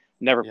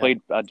 Never Yeah.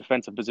 played a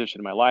defensive position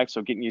in my life,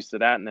 so getting used to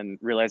that, and then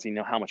realizing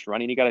how much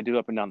running you got to do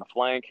up and down the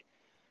flank.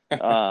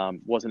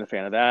 Wasn't a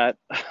fan of that.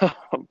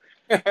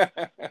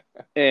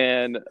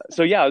 And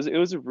so, yeah, it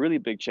was a really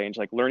big change,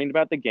 like learning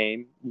about the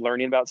game,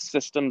 learning about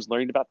systems,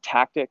 learning about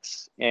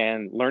tactics,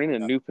 and learning a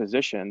new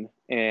position,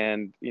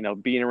 and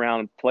being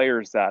around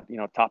players that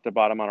top to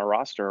bottom on a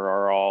roster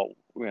are all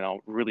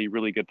really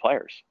really good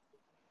players.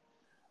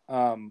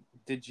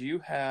 Did you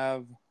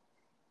have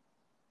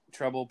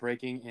trouble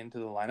breaking into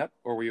the lineup,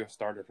 or were you a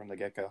starter from the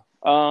get-go?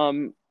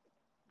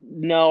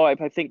 No, I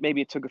think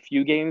maybe it took a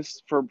few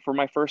games for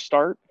my first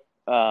start.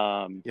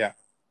 Yeah.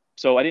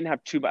 So I didn't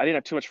have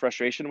too much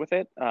frustration with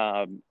it.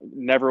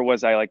 Never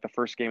was I like the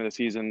first game of the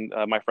season,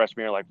 my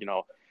freshman year,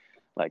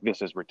 like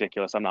this is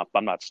ridiculous. I'm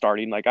not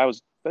starting. Like I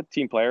was a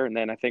team player, and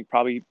then I think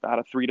probably out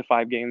of 3 to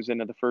 5 games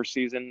into the first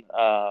season,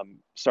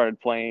 started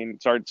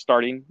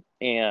starting,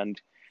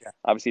 and Yeah.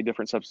 obviously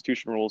different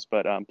substitution rules,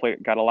 but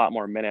got a lot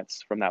more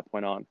minutes from that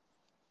point on.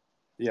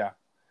 Yeah.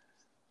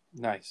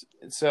 Nice.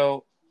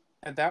 So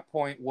at that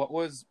point, what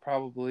was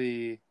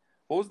the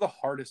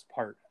hardest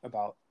part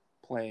about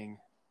playing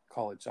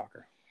college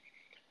soccer?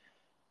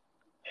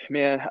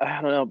 Man,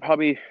 I don't know.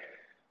 Probably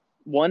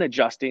one,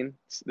 adjusting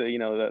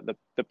the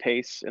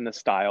pace and the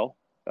style.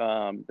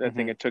 I think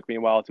Mm-hmm. it took me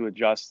a while to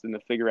adjust and to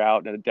figure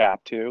out and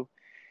adapt to.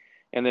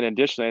 And then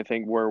additionally, I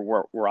think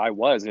where I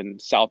was in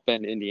South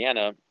Bend,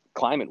 Indiana,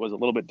 climate was a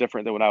little bit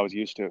different than what I was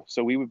used to.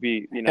 So we would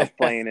be,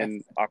 playing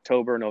in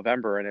October,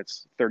 November, and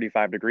it's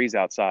 35 degrees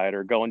outside,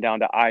 or going down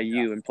to Yeah.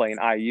 IU and playing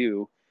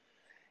IU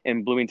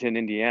in Bloomington,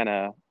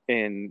 Indiana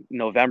in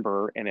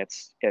November, and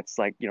it's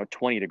like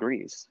 20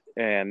 degrees,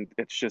 and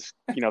it's just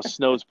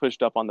snow's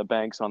pushed up on the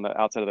banks on the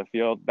outside of the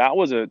field. That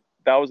was an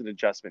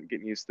adjustment,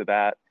 getting used to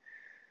that.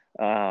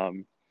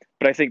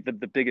 But I think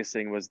the biggest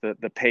thing was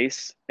the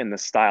pace and the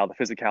style, the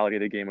physicality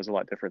of the game was a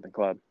lot different than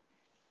club.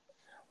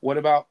 What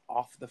about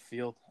off the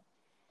field?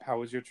 How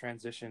was your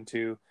transition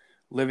to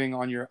living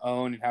on your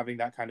own and having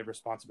that kind of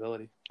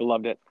responsibility? I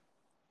loved it.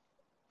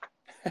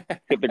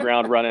 Hit the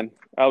ground running.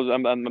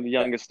 I'm the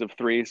youngest of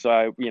 3,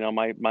 so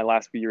my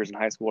last few years in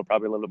high school were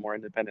probably a little bit more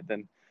independent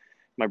than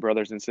my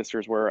brothers and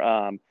sisters were.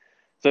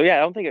 So yeah, I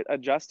don't think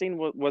adjusting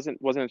wasn't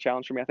a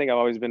challenge for me. I think I've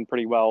always been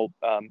pretty well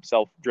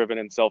self-driven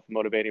and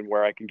self-motivating,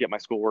 where I can get my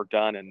schoolwork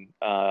done and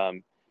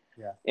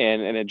Yeah.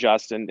 and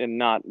adjust, and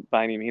not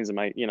by any means am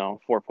I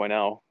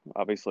 4.0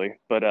 obviously,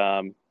 but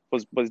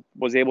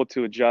was able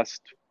to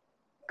adjust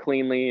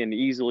cleanly and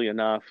easily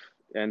enough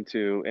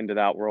into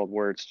that world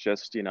where it's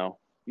just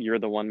you're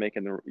the one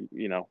making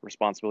the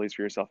responsibilities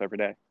for yourself every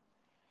day.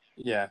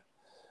 Yeah.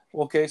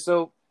 Okay,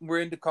 so we're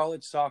into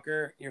college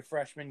soccer, your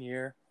freshman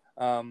year.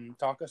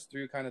 Talk us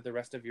through kind of the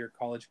rest of your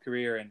college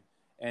career,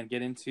 and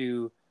get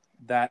into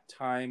that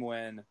time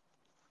when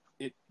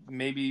it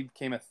maybe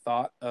became a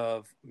thought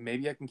of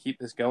maybe I can keep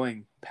this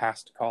going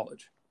past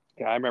college.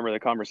 Yeah, I remember the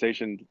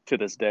conversation to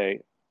this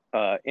day.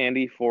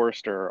 Andy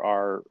Forrester,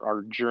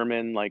 our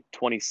German, like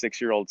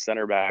 26-year-old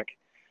center back,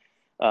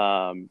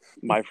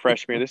 my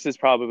freshman year. This is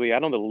probably, I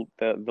don't know,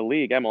 the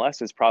league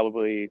MLS is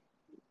probably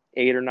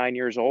 8 or 9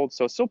 years old,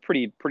 so still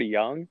pretty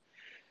young.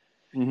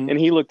 Mm-hmm. And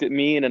he looked at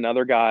me and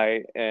another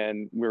guy,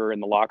 and we were in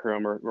the locker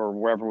room or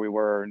wherever we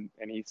were, and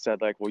he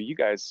said like, "Well, you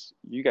guys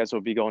will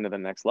be going to the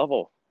next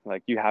level.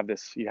 Like you have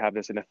this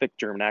in a thick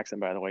German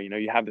accent, by the way.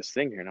 You have this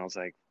thing here." And I was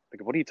like,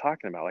 what are you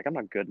talking about? Like, I'm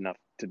not good enough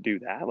to do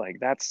that. Like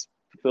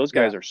those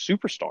guys Yeah. are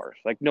superstars.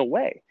 Like no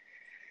way.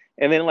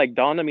 And then like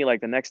dawned on me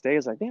like the next day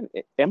is like, man,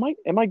 am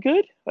I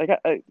good? Like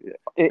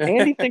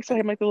Andy thinks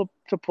I might be able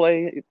to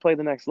play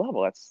the next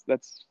level.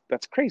 That's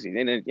crazy.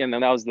 And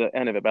then that was the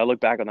end of it. But I look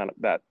back on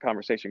that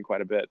conversation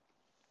quite a bit.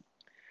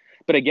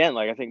 But again,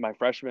 like I think my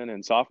freshman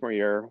and sophomore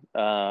year,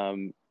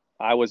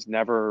 I was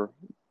never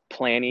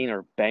planning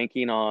or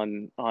banking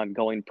on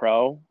going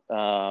pro.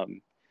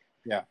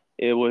 Yeah.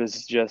 It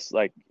was just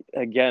like,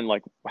 again,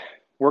 like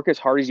work as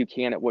hard as you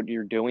can at what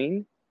you're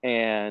doing,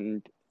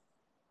 And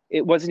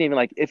it wasn't even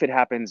like, if it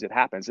happens, it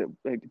happens.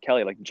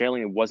 Kelly, like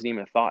genuinely, it wasn't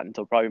even a thought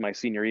until probably my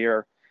senior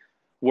year,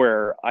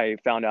 where I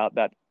found out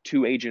that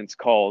two agents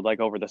called like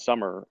over the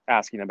summer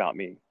asking about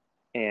me.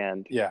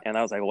 And Yeah. and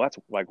I was like, well, that's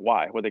like,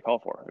 why? What did they call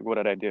for? Like, what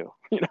did I do?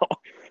 Yeah,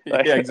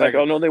 Like, exactly.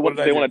 oh no, they What want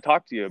did I they do? want to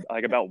talk to you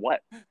like about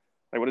what?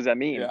 Like, what does that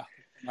mean? Yeah.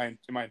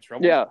 Am I in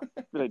trouble? Yeah,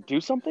 did I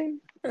do something?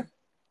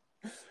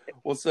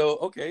 Well, so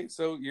okay,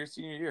 so your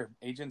senior year,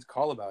 agents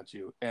call about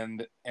you,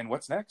 and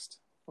what's next?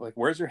 Like,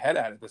 where's your head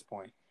at this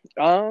point?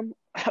 I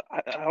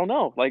don't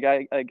know. Like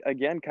I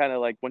again, kind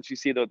of like once you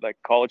see the like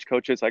college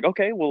coaches, like,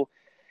 okay, well,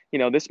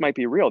 this might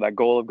be real. That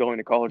goal of going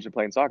to college and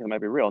playing soccer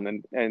might be real.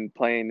 And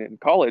playing in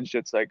college,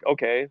 it's like,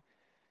 okay,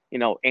 he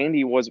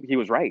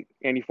was right.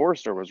 Andy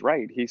Forrester was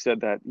right. He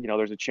said that,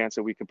 there's a chance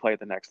that we could play at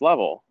the next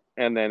level.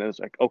 And then it was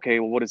like, okay,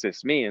 well, what does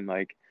this mean?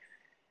 Like,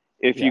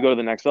 if you Yeah. go to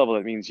the next level,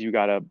 that means you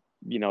got to,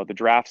 the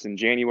draft's in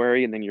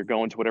January, and then you're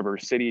going to whatever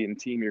city and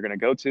team you're going to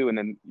go to. And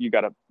then you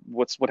got to,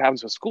 what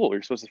happens with school?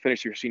 You're supposed to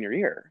finish your senior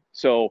year.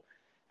 So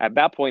at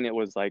that point, it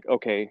was like,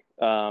 okay,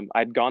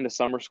 I'd gone to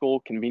summer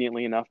school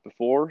conveniently enough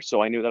before.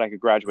 So I knew that I could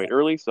graduate Yeah.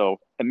 early. So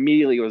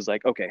immediately it was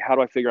like, okay, how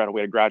do I figure out a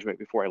way to graduate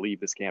before I leave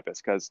this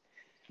campus? Because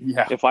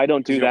Yeah. if I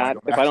don't Because do you don't want that,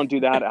 to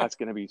go back. that's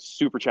going to be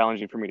super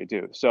challenging for me to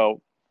do.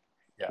 So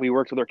Yeah. we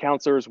worked with our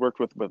counselors, worked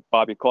with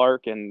Bobby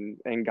Clark, and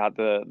got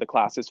the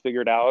classes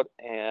figured out.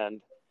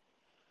 And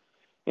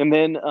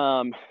then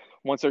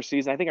once I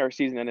think our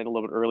season ended a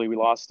little bit early. We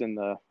lost in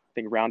the, I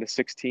think, round of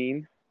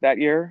 16 that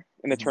year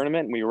in the Mhm.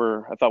 tournament.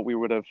 I thought we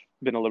would have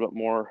been a little bit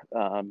more,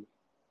 gone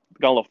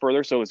a little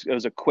further. So it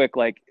was a quick,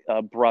 like,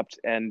 abrupt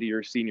end to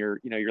your senior,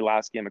 your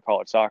last game of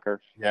college soccer.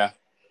 Yeah.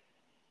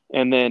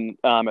 And then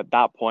at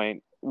that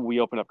point, we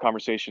opened up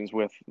conversations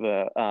with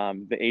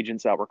the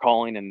agents that were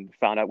calling and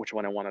found out which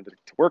one I wanted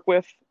to work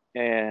with.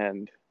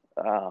 And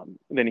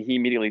then he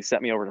immediately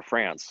sent me over to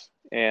France.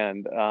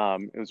 And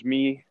it was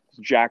me,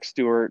 Jack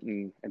Stewart,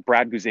 and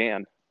Brad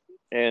Guzan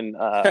in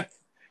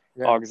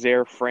Yeah.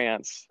 Auxerre,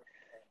 France,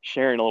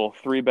 sharing a little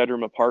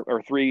three-bedroom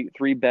apartment, or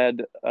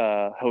three-bed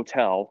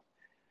hotel.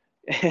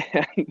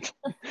 And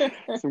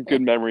some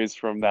good memories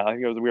from that. I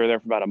think we were there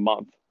for about a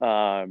month.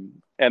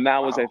 And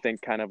that was, I Wow.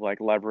 think, kind of like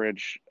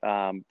leverage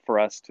for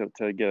us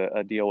to get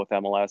a deal with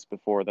MLS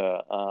before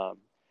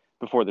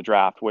the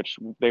draft, which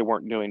they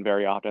weren't doing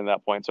very often at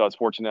that point. So I was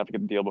fortunate enough to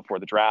get the deal before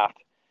the draft.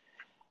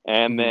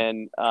 And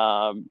Mhm.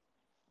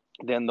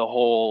 then the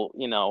whole,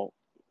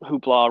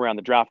 hoopla around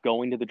the draft,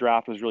 going to the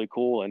draft, was really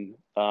cool. And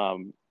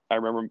I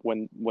remember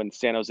when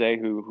San Jose,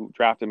 who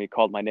drafted me,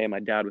 called my name,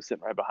 my dad was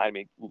sitting right behind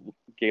me,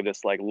 gave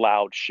this like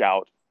loud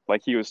shout.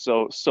 Like, he was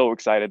so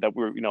excited that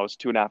it's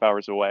 2.5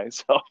 hours away.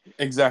 So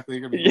Exactly.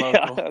 You're gonna be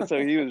yeah, local.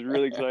 so he was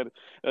really excited.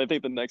 And I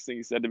think the next thing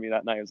he said to me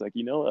that night was like,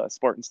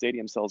 Spartan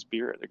Stadium sells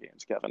beer at their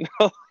games, Kevin.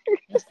 All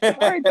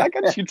right, I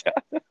got you,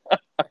 Dad.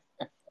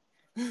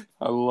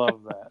 I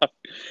love that.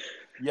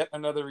 Yet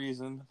another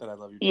reason that I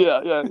love your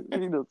dad. Yeah, yeah,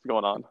 he knows what's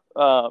going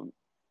on.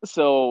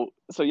 So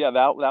yeah,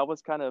 that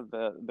was kind of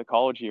the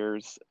college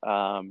years.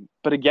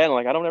 But again,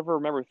 like, I don't ever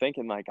remember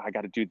thinking like, I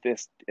got to do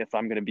this if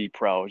I'm going to be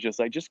pro. It's just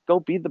like, just go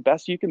be the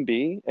best you can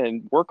be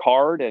and work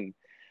hard. And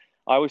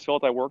I always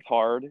felt I worked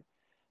hard.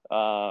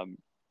 Um,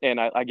 and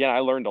I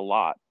learned a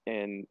lot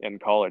in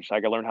college.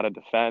 Like, I learned how to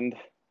defend,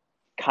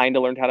 kind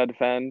of learned how to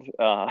defend,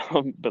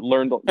 but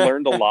learned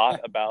a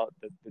lot about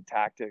the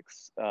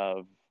tactics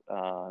of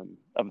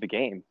the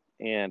game,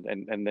 and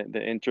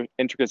the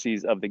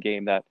intricacies of the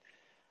game that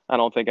I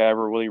don't think I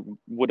ever really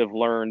would have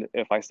learned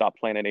if I stopped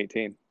playing at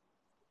 18.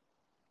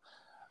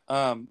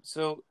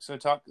 So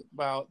talk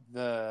about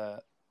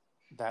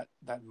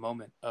that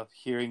moment of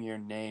hearing your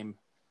name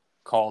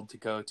called to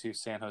go to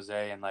San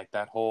Jose, and like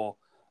that whole,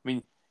 I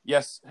mean,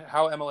 yes,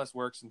 how MLS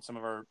works, and some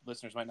of our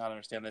listeners might not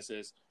understand this,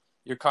 is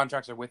your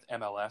contracts are with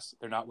MLS.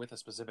 They're not with a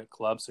specific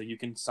club. So you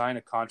can sign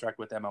a contract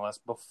with MLS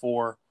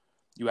before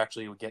you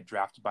actually get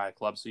drafted by a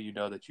club. So you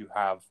know that you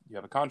have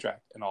a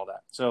contract and all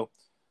that. So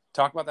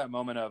talk about that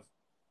moment of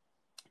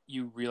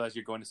you realize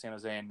you're going to San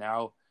Jose, and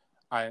now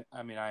I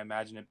mean, I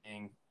imagine it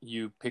being,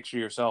 you picture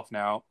yourself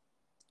now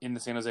in the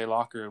San Jose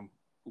locker room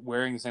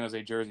wearing the San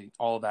Jose jersey,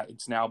 all of that.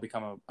 It's now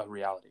become a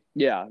reality.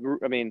 Yeah,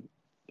 I mean,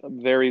 a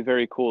very,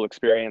 very cool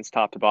experience,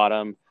 top to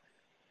bottom.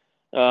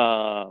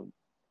 Uh,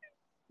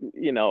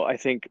 I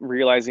think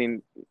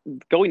realizing,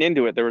 going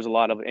into it, there was a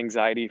lot of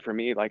anxiety for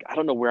me. Like, I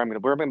don't know where am I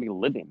gonna be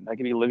living. I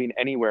could be living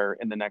anywhere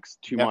in the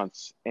next two Yeah.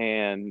 months,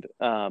 and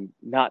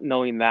not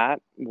knowing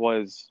that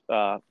was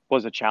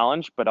a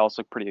challenge, but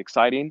also pretty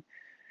exciting.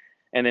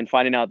 And then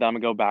finding out that I'm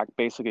gonna go back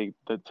basically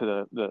to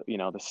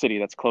the city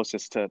that's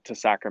closest to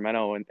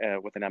Sacramento, and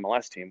with an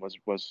MLS team,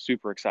 was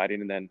super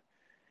exciting. And then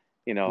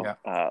Yeah.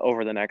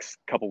 over the next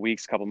couple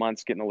weeks, couple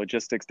months, getting the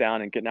logistics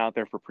down and getting out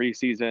there for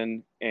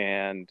preseason.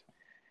 And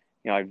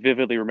I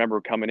vividly remember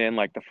coming in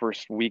like the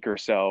first week or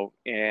so,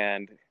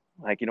 and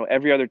like,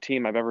 every other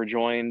team I've ever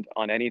joined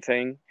on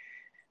anything,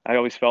 I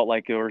always felt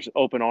like there was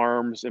open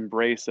arms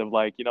embrace of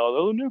like,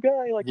 oh, new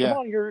guy, like, come Yeah.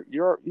 on,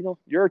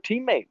 you're a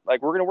teammate,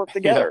 like, we're gonna work Yeah.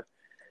 together.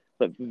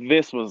 But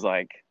this was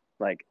like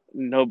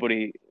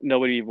nobody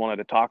wanted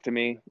to talk to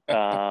me.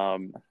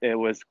 It's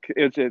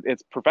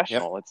Yep.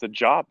 professional. It's a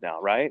job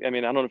now, right? I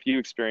mean, I don't know if you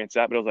experienced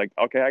that, but it was like,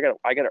 okay, I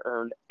got to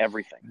earn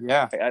everything.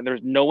 Yeah.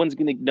 There's no one's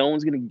gonna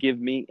give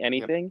me Yep.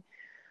 anything.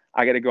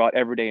 I got to go out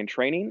every day in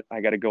training.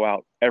 I got to go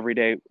out every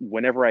day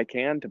whenever I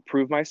can to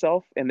prove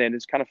myself. And then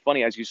it's kind of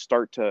funny as you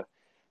start to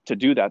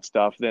do that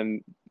stuff,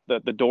 then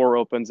the door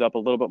opens up a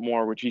little bit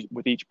more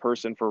with each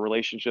person for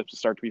relationships to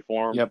start to be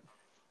formed. Yep.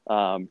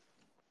 Um,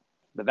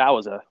 but that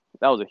was a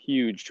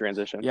huge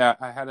transition. Yeah,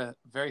 I had a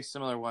very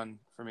similar one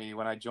for me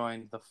when I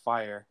joined the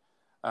Fire.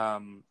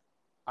 Um,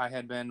 I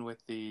had been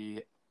with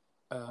the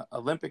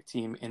Olympic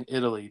team in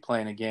Italy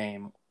playing a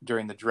game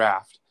during the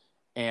draft,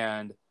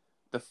 and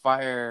the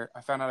Fire.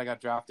 I found out I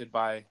got drafted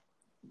by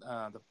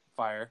the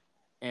Fire,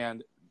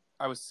 and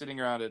I was sitting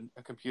around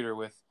a computer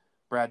with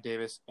Brad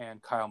Davis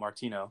and Kyle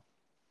Martino,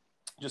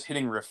 just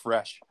hitting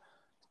refresh,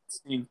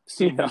 seeing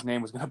Yeah. whose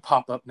name was going to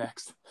pop up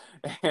next,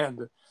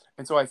 and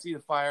and so I see the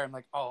Fire. I'm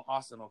like, oh,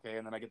 awesome, okay.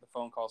 And then I get the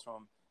phone calls from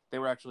them. They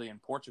were actually in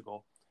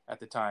Portugal at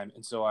the time,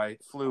 and so I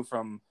flew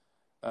from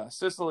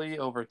Sicily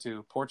over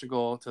to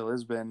Portugal to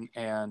Lisbon,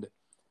 and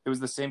it was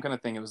the same kind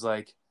of thing. It was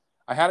like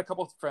I had a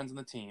couple of friends on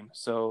the team,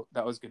 so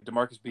that was good.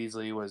 DeMarcus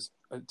Beasley was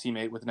a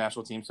teammate with the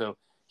national team, so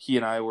he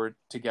and I were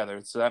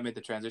together, so that made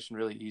the transition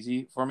really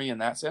easy for me in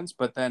that sense.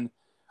 But then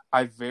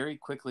I very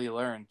quickly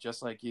learned,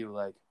 just like you,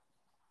 like,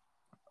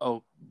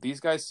 oh, these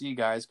guys see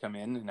guys come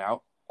in and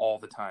out all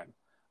the time.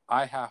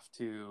 I have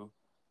to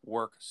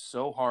work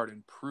so hard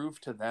and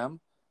prove to them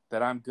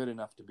that I'm good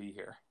enough to be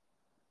here.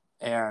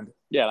 And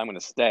Yeah, I'm going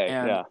to stay.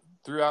 and Yeah.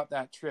 throughout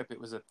that trip,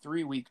 it was a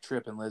 3 week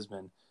trip in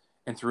Lisbon.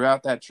 And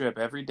throughout that trip,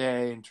 every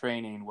day in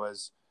training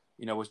was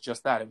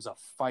just that. It was a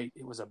fight.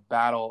 It was a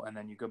battle. And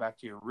then you go back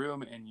to your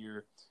room and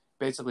you're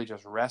basically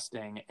just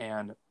resting.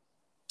 And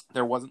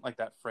there wasn't like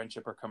that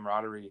friendship or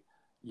camaraderie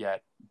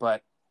yet.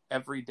 But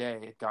every day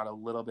it got a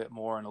little bit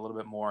more and a little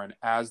bit more. And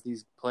as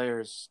these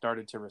players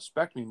started to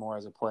respect me more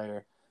as a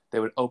player, they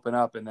would open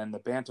up and then the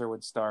banter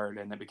would start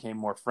and it became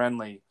more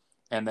friendly.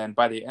 And then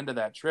by the end of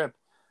that trip,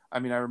 I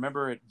mean, I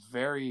remember it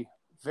very,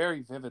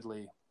 very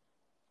vividly.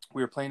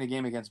 We were playing a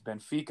game against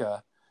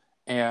Benfica,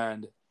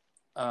 and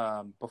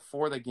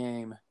before the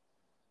game,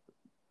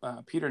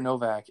 Peter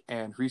Novak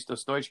and Hristo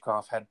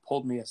Stoichkov had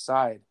pulled me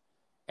aside,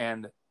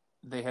 and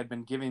they had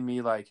been giving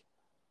me like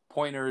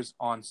pointers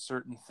on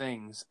certain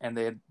things, and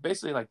they had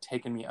basically like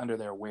taken me under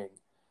their wing.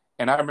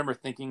 And I remember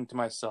thinking to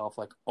myself,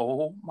 like,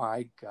 oh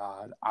my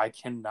God, I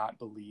cannot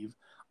believe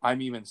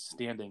I'm even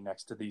standing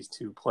next to these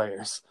two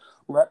players,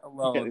 let Yeah,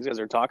 alone these guys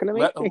are talking to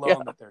me. let Yeah.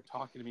 alone that they're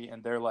talking to me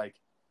and they're like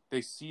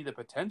they see the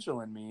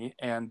potential in me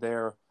and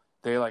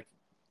they like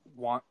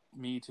want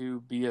me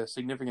to be a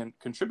significant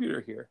contributor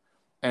here.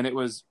 And it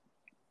was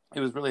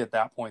really at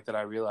that point that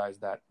I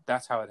realized that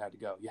that's how it had to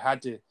go. You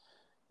had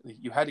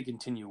to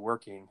continue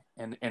working.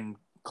 And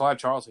Clive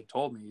Charles had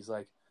told me, he's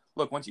like,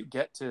 look, once you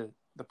get to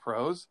the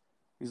pros,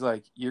 he's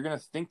like, you're gonna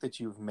think that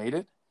you've made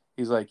it.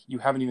 He's like, you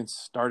haven't even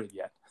started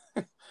yet.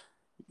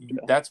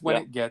 That's when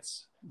Yeah. it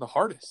gets the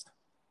hardest.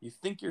 You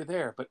think you're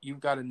there, but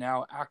you've got to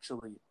now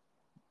actually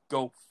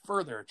go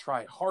further,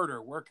 try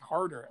harder, work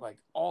harder, like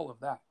all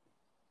of that,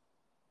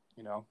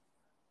 you know?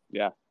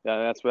 Yeah.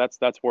 Yeah.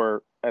 That's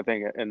where I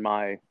think in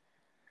my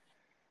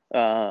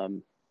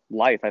um,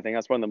 life, I think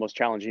that's one of the most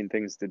challenging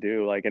things to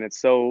do. Like, and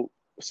it's so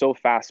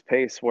fast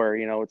paced where,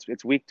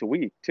 it's week to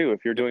week too.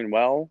 If you're Yep. doing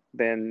well,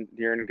 then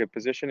you're in a good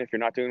position. If you're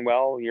not doing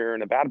well, you're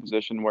in a bad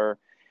position where,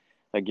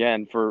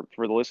 again, for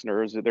the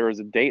listeners, there was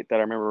a date that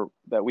I remember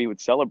that we would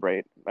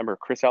celebrate. I remember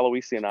Chris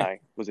Aloisi and I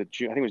was it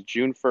June, I think it was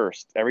June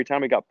 1st. Every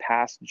time we got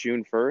past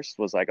June 1st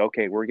was like,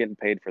 okay, we're getting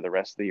paid for the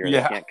rest of the year. They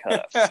Yeah. can't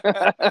cut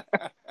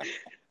us.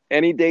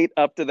 Any date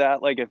up to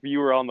that, like if you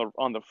were on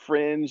the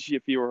fringe,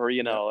 if you were,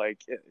 Yep. like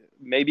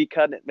maybe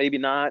cutting it, maybe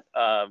not.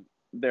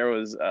 There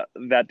was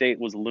that date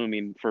was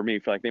looming for me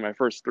for like maybe my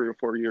first 3 or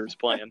 4 years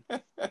playing.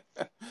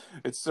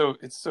 It's so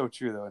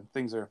true though, and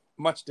things are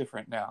much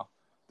different now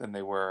than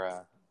they were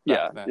back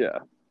Yeah, then. yeah.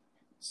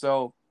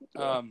 So,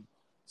 So,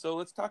 so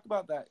let's talk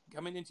about that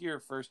coming into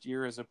your first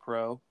year as a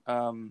pro.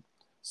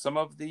 Some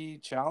of the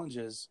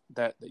challenges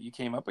that you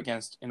came up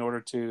against in order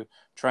to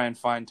try and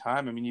find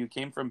time. I mean, you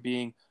came from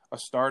being a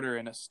starter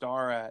and a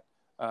star at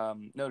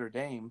Notre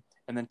Dame,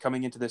 and then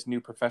coming into this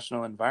new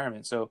professional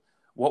environment. So,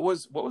 what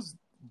was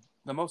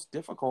the most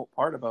difficult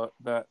part about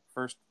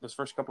those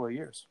first couple of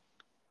years?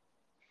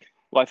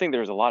 well, I think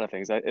there's a lot of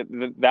things.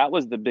 That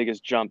was the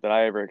biggest jump that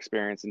I ever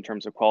experienced in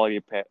terms of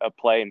quality of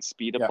play and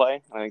speed of Yeah,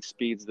 play. I think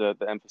speed's the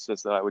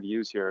emphasis that I would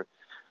use here.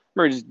 I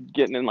remember just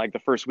getting in like the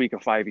first week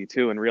of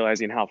 5v2 and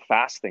realizing how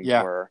fast things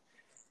yeah, were.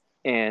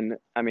 And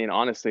I mean,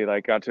 honestly,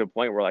 like got to a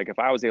point where like if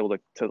I was able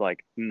to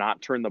like not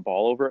turn the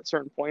ball over at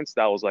certain points,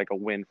 that was like a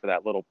win for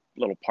that little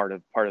part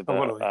of the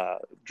totally.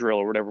 drill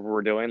or whatever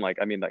we're doing. Like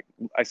I mean, like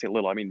I say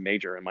little, I mean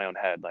major in my own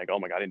head. Like oh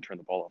my god, I didn't turn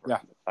the ball over. Yeah,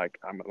 Like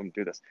I'm going to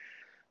do this.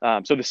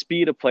 So the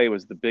speed of play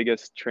was the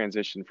biggest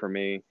transition for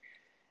me,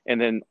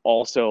 and then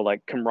also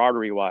like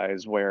camaraderie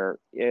wise, where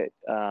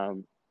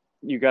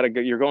you got to go.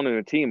 You're going to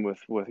a team with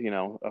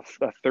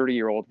a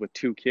 30-year-old with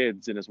two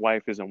kids and his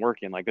wife isn't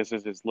working. Like this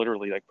is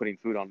literally like putting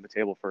food on the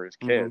table for his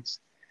Mm-hmm. kids.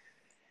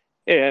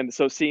 And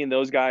so seeing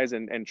those guys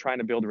and trying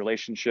to build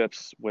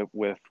relationships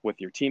with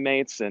your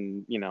teammates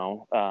and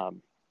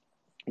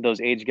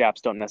those age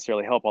gaps don't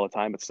necessarily help all the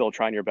time, but still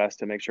trying your best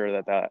to make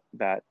sure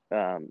that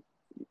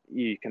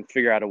you can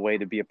figure out a way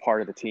to be a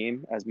part of the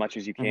team as much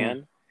as you Mm-hmm.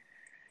 can.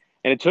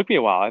 And it took me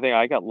a while. I think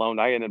I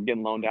ended up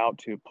getting loaned out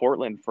to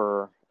Portland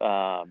for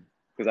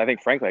because I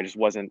think frankly I just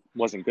wasn't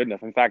good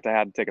enough. In fact, I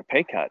had to take a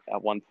pay cut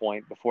at one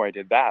point before I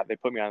did that. They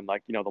put me on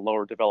like the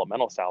lower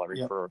developmental salary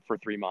Yep. for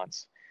 3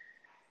 months,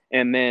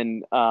 and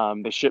then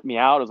they shipped me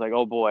out. I was like,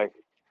 oh boy,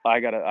 I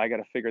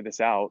gotta figure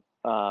this out,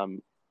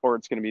 or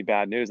it's gonna be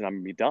bad news and I'm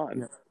gonna be done.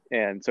 Yep.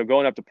 And so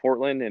going up to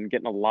Portland and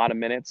getting a lot of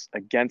minutes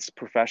against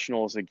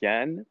professionals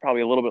again,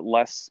 probably a little bit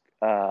less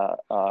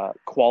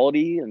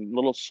quality and a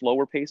little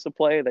slower pace of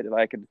play that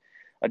I could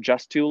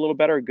adjust to a little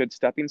better, a good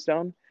stepping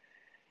stone.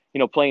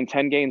 Playing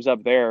 10 games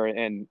up there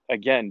and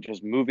again,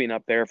 just moving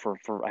up there for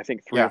I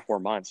think three or Yeah. 4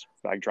 months,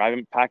 like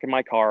packing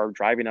my car,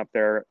 driving up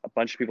there, a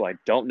bunch of people I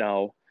don't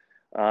know,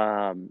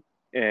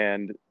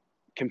 and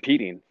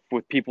competing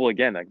with people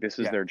again, like this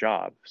is Yeah. their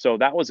job. So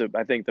that was,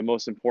 I think, the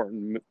most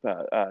important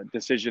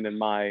decision in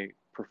my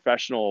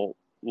professional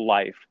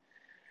life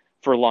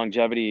for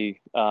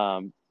longevity,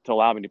 to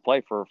allow me to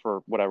play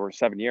for whatever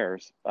 7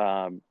 years.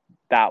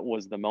 That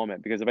was the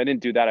moment, because if I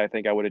didn't do that, I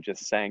think I would have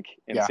just sank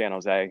in Yeah. San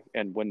Jose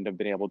and wouldn't have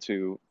been able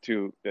to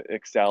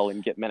excel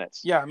and get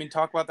minutes. Yeah. I mean,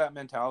 talk about that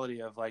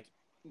mentality of like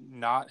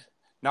not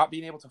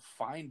being able to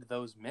find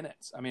those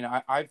minutes. I mean,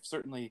 I've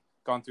certainly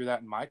gone through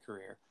that in my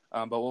career.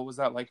 But what was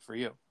that like for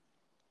you?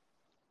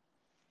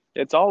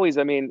 It's always,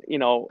 I mean,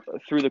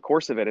 through the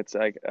course of it, it's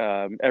like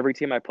every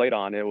team I played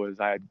on,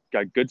 I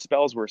got good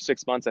spells where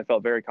 6 months I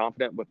felt very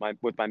confident with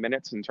my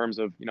minutes in terms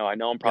of, I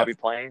know I'm Yep. probably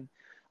playing.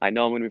 I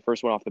know when we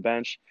first went off the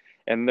bench,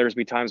 and there's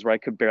be times where I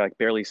could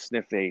barely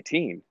sniff the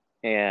 18.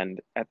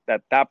 And at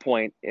that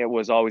point, it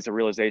was always a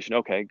realization,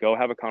 okay, go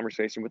have a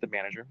conversation with the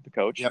manager, the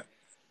coach, Yep.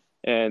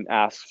 and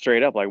ask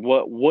straight up, like,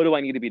 what do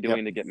I need to be Yep.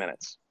 doing to get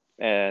minutes?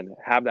 And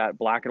have that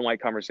black and white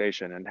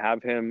conversation and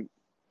have him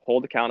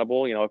hold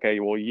accountable. Okay,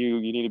 well, you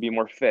need to be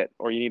more fit,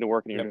 or you need to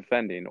work in your Yep.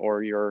 defending,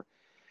 or you're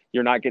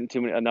not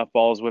getting enough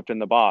balls whipped in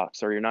the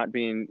box, or you're not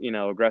being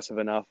aggressive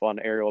enough on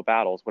aerial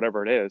battles,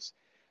 whatever it is.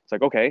 It's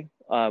like, okay,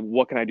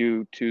 what can I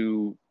do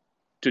to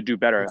do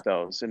better Yeah. at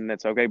those? And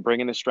it's okay, bring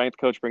in a strength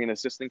coach, bring in an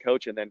assistant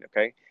coach, and then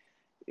okay,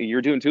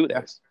 you're doing two Yeah.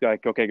 days.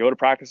 Like, okay, go to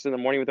practice in the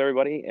morning with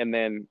everybody and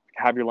then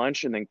have your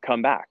lunch and then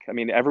come back. I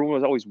mean, everyone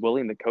was always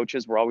willing. The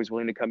coaches were always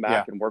willing to come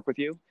back Yeah. and work with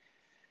you.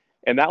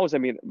 And that was, I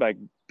mean, like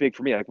big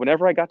for me. Like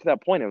whenever I got to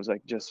that point, it was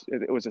like,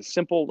 it was a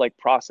simple like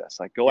process,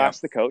 like go Yeah.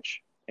 ask the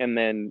coach and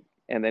then,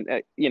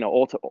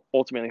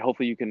 ultimately,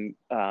 hopefully you can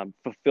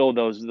fulfill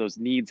those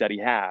needs that he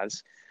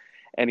has.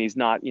 And he's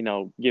not,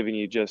 giving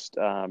you just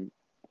not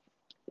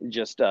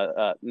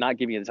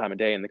giving you the time of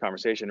day in the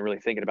conversation, really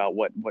thinking about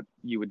what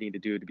you would need to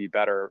do to be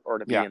better or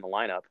to be Yeah. in the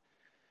lineup,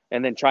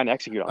 and then trying to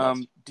execute on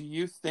those. Do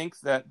you think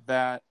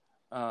that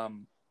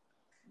um,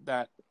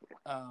 that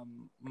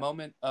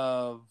moment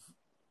of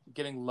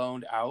getting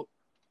loaned out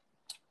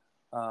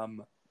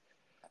um,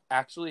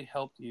 actually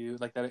helped you?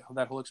 Like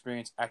that whole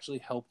experience actually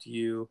helped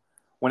you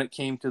when it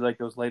came to like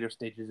those later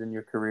stages in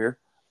your career.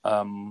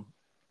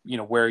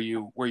 Where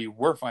you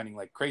were finding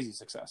like crazy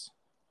success.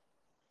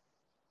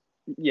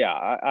 Yeah,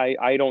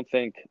 I don't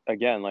think,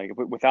 again, like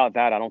without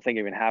that, I don't think I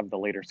even have the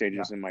later Yeah.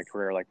 stages in my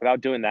career. Like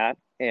without doing that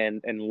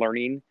and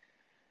learning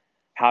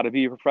how to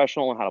be a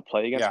professional and how to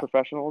play against Yeah.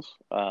 professionals,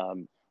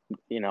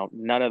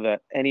 none of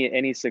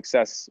any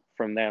success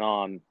from then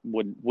on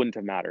wouldn't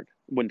have mattered,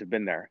 wouldn't have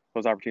been there.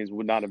 Those opportunities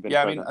would not have been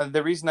Yeah, I mean, present.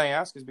 the reason I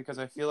ask is because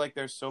I feel like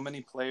there's so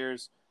many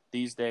players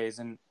these days,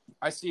 and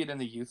I see it in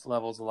the youth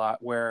levels a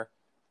lot, where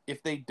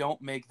if they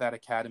don't make that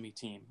academy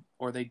team,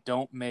 or they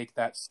don't make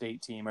that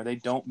state team, or they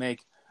don't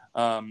make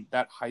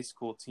that high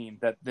school team,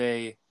 that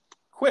they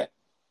quit.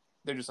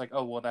 They're just like,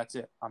 oh, well, that's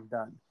it. I'm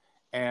done.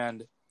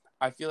 And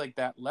I feel like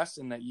that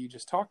lesson that you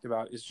just talked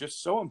about is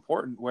just so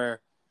important,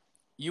 where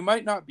you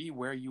might not be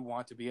where you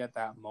want to be at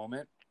that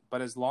moment,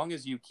 but as long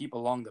as you keep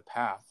along the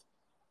path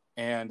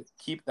and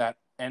keep that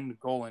end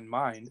goal in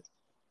mind,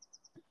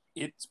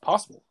 it's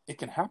possible. It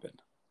can happen.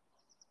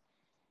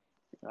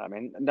 I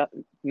mean,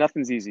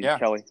 nothing's easy, Yeah.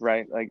 Kelly,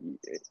 right? Like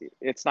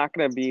it's not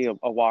going to be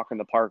a walk in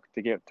the park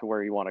to get to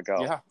where you want to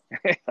go. Yeah.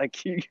 Like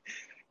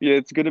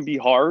it's going to be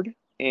hard,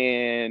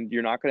 and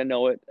you're not going to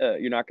know it.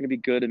 You're not going to be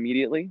good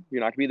immediately. You're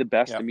not going to be the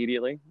best Yeah.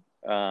 immediately.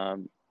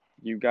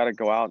 You've got to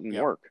go out and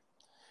Yeah. work.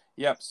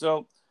 Yeah.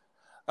 So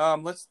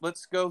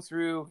let's go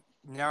through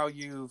now.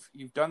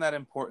 You've done that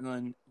in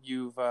Portland.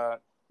 You've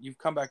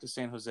come back to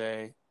San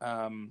Jose.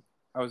 I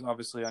was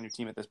obviously on your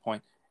team at this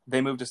point.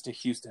 They moved us to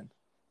Houston.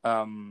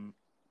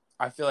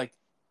 I feel like,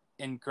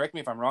 and correct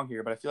me if I'm wrong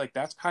here, but I feel like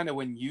that's kind of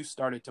when you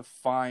started to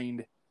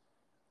find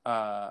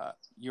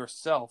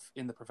yourself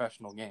in the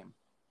professional game.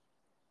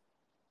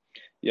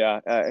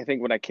 Yeah, I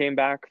think when I came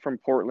back from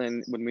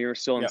Portland, when we were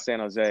still in Yeah. San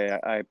Jose,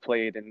 I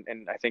played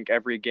and I think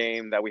every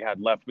game that we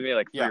had left, we made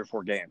like three Yeah. or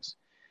four games,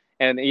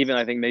 and even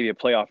I think maybe a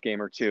playoff game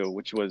or two,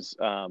 which was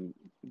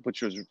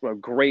a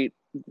great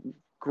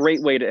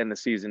way to end the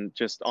season,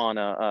 just on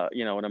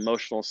an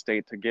emotional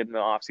state to get in the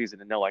off season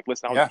and know like,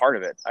 listen, I was a Yeah. part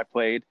of it. I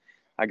played,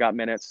 I got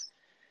minutes,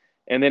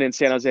 and then in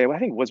San Jose, I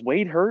think was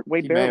Wade hurt?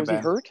 Wade He may Barrett, have was he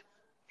been. hurt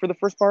for the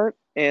first part?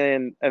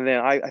 And then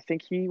I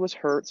think he was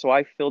hurt, so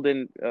I filled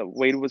in.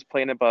 Wade was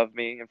playing above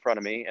me, in front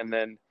of me, and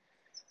then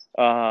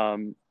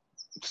um,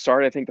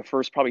 started I think the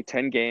first probably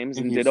 10 games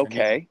In and did Houston,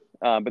 yeah. okay.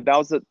 But that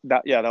was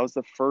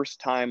the first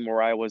time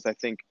where I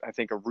think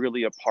a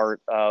really a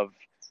part of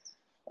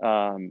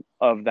that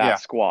Yeah.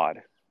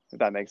 squad. If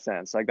that makes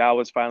sense. Like that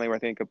was finally where I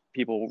think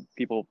people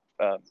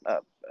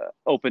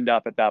opened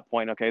up at that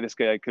point. Okay, this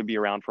guy could be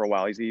around for a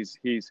while. He's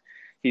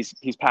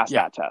passed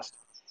Yeah. that test.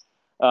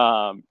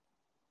 Um,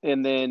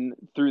 and then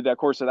through the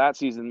course of that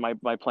season, my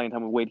playing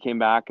time with Wade came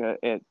back.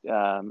 It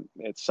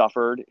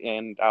suffered,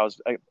 and but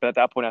at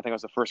that point, I think I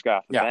was the first guy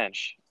off the Yeah.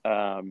 bench.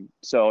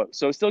 So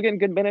still getting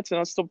good minutes, and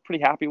I was still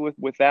pretty happy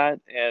with that.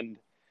 And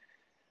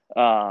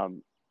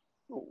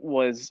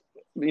was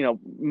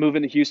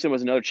moving to Houston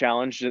was another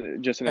challenge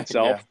just in Yeah.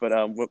 itself, but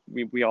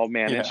we all Yeah.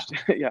 managed.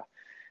 Yeah,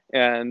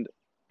 and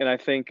I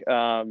think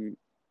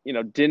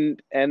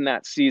didn't end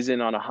that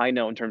season on a high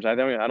note in terms of,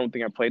 I don't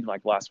think I played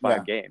like the last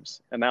five Yeah.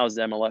 games, and that was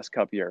the MLS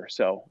Cup year.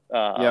 So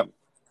Yep.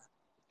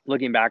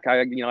 looking back,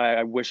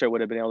 I wish I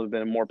would have been able to have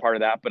been more part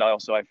of that, but I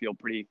feel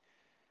pretty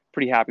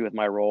happy with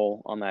my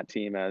role on that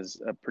team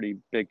as a pretty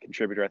big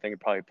contributor. I think I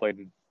probably played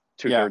in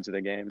two Yeah. thirds of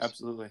the games.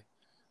 Absolutely.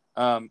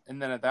 And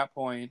then at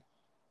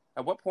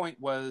what point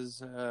did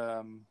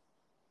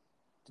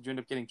you end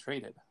up getting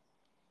traded?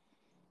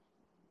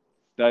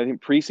 I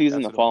think preseason That's the what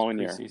it was, following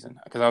year.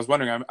 preseason. Because I was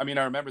wondering. I mean,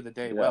 I remember the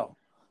day Yeah. well,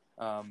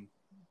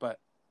 but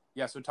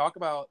yeah. So talk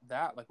about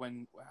that, like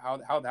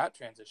how that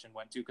transition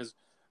went too, because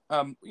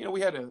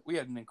we had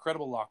an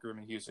incredible locker room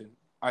in Houston.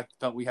 I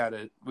felt we had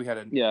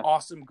an Yeah.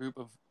 awesome group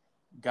of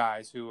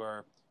guys who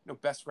are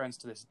best friends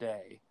to this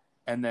day,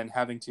 and then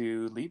having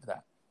to leave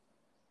that.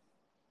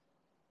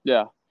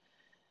 Yeah.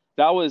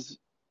 That was,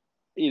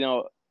 and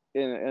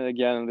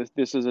again,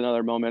 this is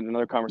another moment,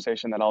 another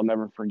conversation that I'll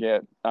never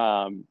forget.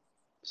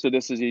 So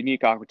this is a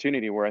unique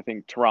opportunity where I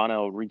think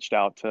Toronto reached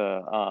out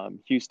to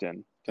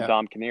Houston, to Yeah.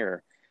 Dom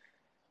Kinnear,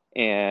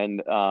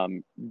 and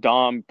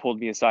Dom pulled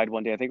me aside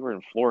one day. I think we were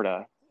in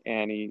Florida,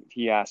 and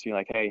he asked me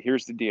like, "Hey,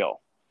 here's the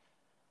deal.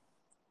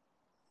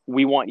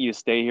 We want you to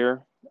stay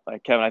here,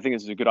 like Kevin. I think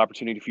this is a good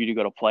opportunity for you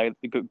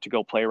to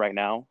go play right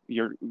now.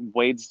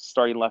 Wade's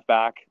starting left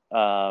back.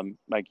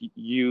 Like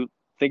you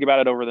think about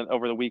it over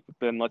the week.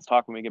 Then let's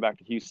talk when we get back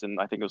to Houston.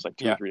 I think it was like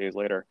two or Yeah. 3 days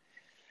later.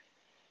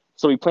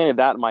 So we planted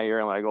that in my ear,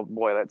 and I'm like, oh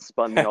boy, that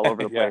spun me all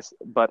over the Yeah. place.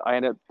 But I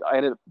ended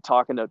up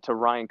talking to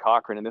Ryan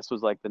Cochran, and this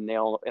was like the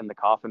nail in the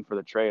coffin for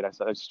the trade. I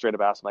straight up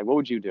asked him like, what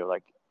would you do?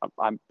 Like,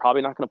 I'm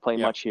probably not going to play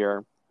Yeah. much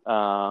here.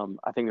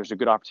 I think there's a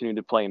good opportunity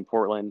to play in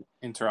Portland.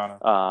 In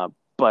Toronto.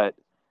 But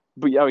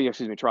yeah,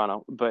 excuse me,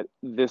 Toronto. But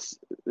it's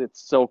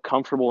so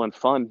comfortable and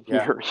fun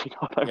Yeah. here. You know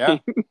what I Yeah.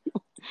 mean?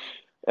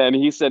 And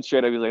he said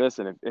straight up, he was like,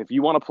 listen, if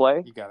you want to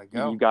play, You gotta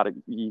go. you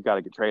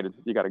gotta get traded.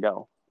 You gotta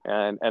go.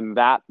 And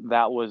that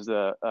was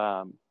the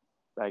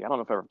like, I don't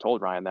know if I ever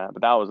told Ryan that,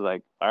 but that was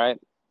like, all right,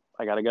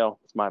 I gotta go.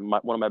 It's my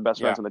one of my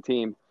best friends on the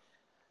team,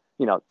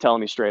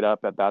 telling me straight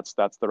up that that's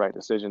the right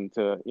decision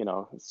to,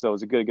 so it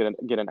was a good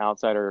get an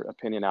outsider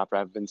opinion after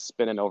I've been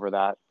spinning over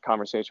that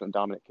conversation with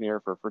Dominic Kinnear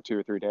for 2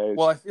 or 3 days.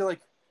 Well, I feel like,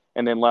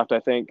 and then left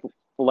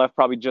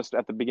probably just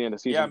at the beginning of the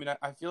season. yeah, I mean,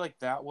 I feel like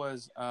that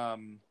was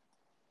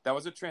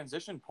a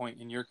transition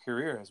point in your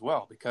career as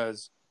well,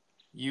 because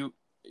you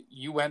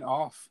went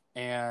off,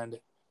 and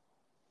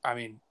I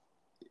mean,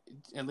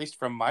 at least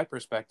from my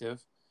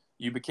perspective,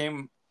 you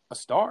became a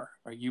star.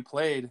 Right? You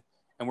played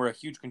and were a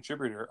huge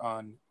contributor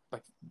on,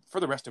 like, for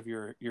the rest of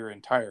your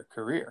entire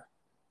career.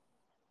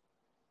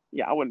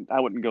 Yeah, I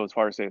wouldn't go as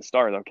far as say a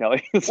star though,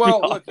 Kelly.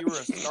 Well, look, you were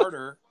a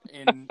starter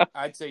in,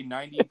 I'd say,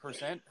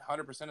 90%,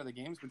 100% of the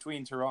games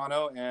between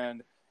Toronto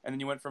and then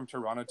you went from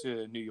Toronto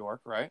to New York,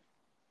 right?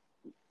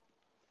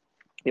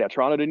 Yeah,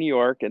 Toronto to New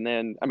York, and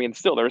then I mean,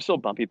 there are still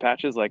bumpy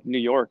patches like New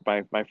York.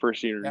 My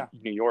first year in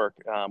New York,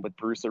 with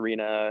Bruce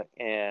Arena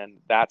and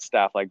that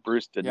staff. Like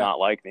Bruce did not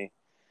like me,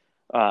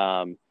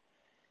 and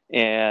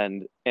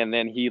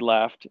then he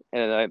left.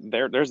 And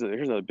here's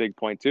a big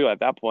point too. At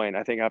that point,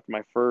 I think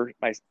after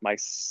my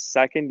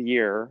second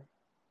year,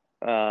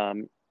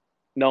 no,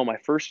 my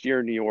first year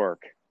in New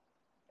York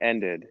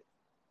ended.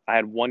 I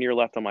had 1 year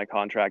left on my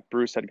contract.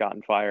 Bruce had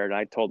gotten fired, and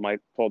I told my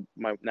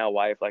now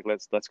wife, like,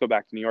 let's go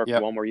back to New York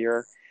for 1 more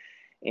year,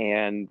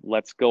 and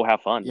let's go have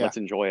fun. Let's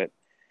enjoy it.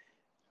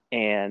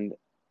 And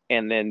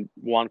then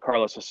Juan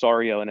Carlos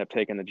Osorio ended up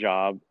taking the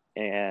job,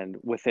 and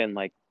within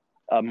like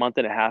a month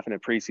and a half in a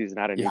preseason,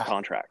 I had a new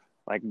contract.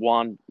 Like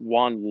Juan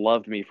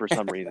loved me for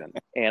some reason,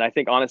 and I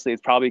think honestly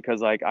it's probably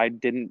because like I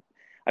didn't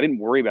I didn't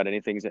worry about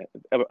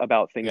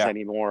things Yeah.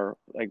 anymore.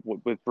 Like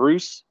with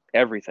Bruce,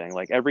 everything,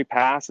 like every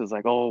pass is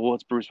like, oh,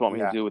 what's Bruce want me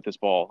to Yeah. do with this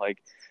ball?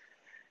 Like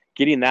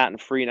getting that and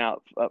freeing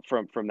out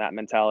from that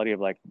mentality of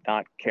like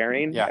not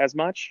caring Yeah. as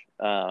much,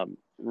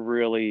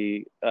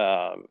 really,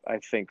 I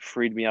think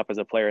freed me up as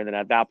a player. And then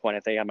at that point, I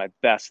think I had my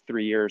best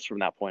 3 years from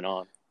that point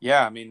on.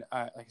 Yeah. I mean,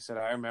 like I said,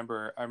 I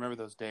remember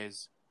those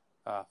days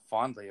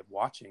fondly of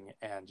watching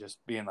and just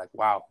being like,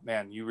 wow,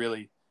 man, you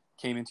really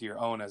came into your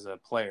own as a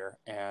player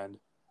and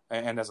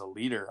as a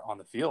leader on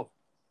the field.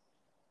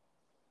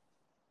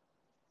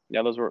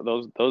 Yeah, those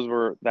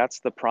were that's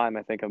the prime,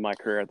 I think, of my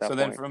career at that So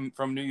then point.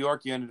 from New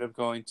York, you ended up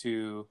going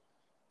to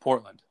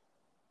Portland.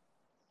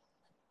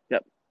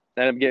 Yep.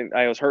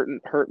 I was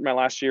hurt my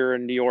last year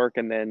in New York,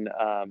 and then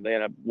they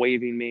ended up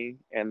waiving me.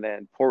 And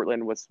then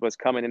Portland was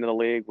coming into the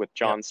league with Yep.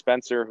 John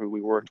Spencer, who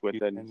we worked with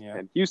Houston, yeah.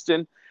 in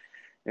Houston.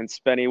 And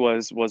Spenny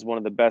was one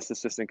of the best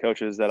assistant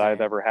coaches that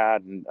I've ever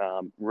had, and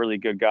really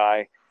good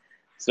guy.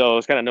 So it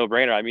was kind of no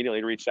brainer. I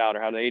immediately reached out,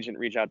 or had an agent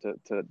reach out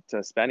to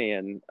Spenny,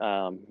 and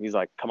he's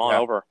like, "Come on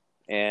over,"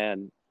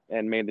 and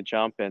made the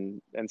jump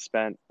and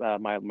spent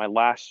my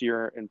last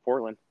year in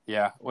Portland.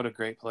 Yeah, what a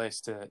great place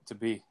to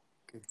be.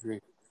 Good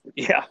grief.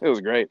 Yeah, it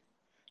was great.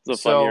 It was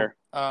a fun year.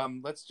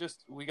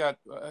 We got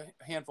a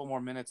handful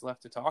more minutes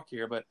left to talk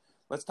here, but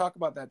let's talk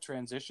about that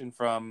transition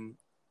from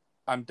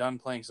I'm done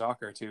playing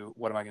soccer to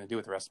what am I going to do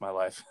with the rest of my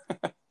life?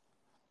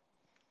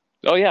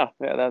 Oh yeah,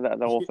 that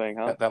whole thing,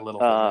 huh? that little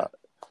thing.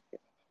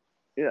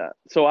 Yeah.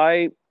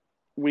 So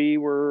we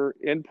were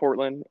in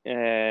Portland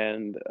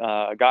and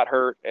got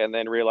hurt, and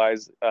then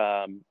realized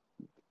Portland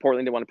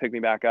didn't want to pick me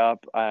back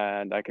up,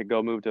 and I could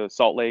go move to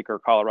Salt Lake or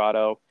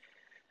Colorado.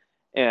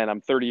 And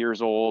I'm 30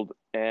 years old,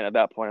 and at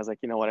that point, I was like,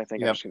 you know what? I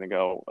think I'm just gonna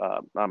go.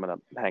 I'm gonna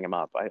hang him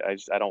up. I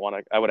don't want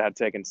to. I would have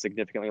taken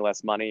significantly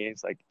less money.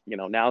 It's like,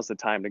 now's the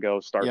time to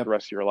go start the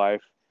rest of your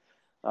life.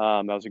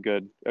 That was a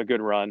good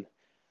run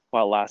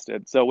while it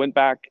lasted. So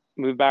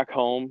moved back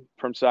home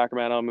from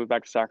Sacramento, moved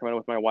back to Sacramento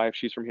with my wife.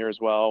 She's from here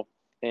as well.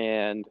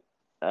 And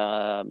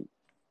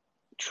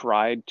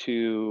tried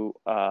to,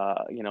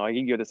 I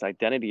can give this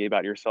identity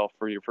about yourself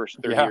for your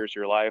first 30 years of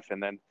your life.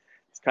 And then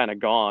it's kind of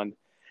gone.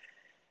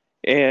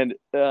 And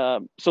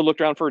so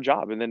looked around for a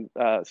job, and then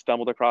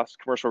stumbled across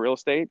commercial real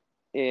estate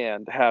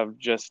and have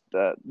just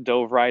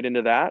dove right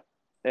into that.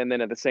 And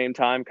then at the same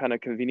time, kind of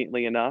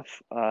conveniently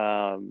enough,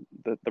 the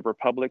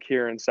Republic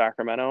here in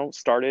Sacramento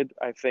started,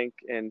 I think,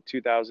 in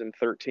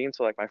 2013.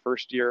 So like my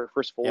first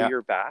full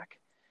year back,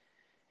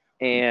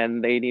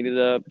 and they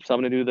needed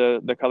someone to do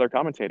the color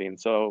commentating.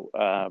 So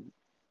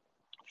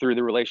through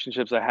the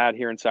relationships I had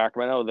here in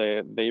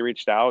Sacramento, they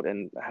reached out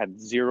and had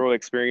zero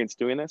experience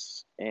doing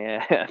this,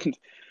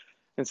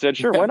 and said,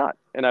 sure, why not?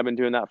 And I've been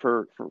doing that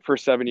for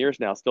 7 years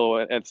now, still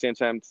at the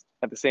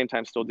same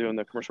time, still doing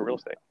the commercial real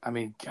estate. I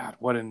mean, God,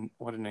 what an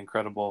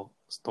incredible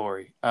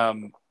story.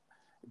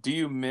 Do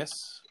you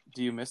miss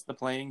the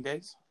playing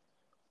days?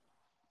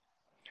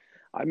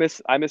 I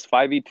miss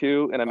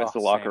 5v2, and I miss the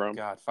locker room.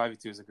 God,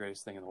 5v2 is the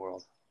greatest thing in the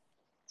world.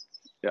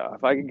 Yeah,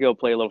 if I could go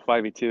play a little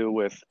 5v2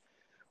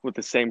 with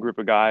the same group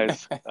of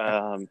guys,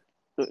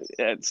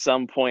 at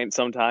some point,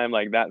 sometime,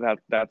 like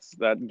that's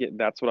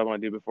what I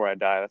want to do before I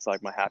die. That's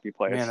like my happy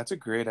place. Man, that's a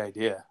great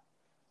idea.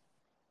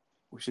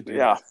 We should do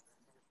that.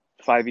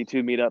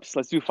 5v2 meetups.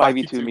 Let's do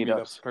 5v2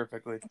 meetups.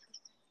 Perfectly.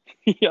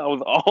 Yeah,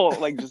 with all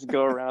just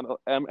go around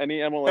any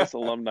MLS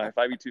alumni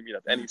 5v2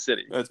 meetup, any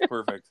city. That's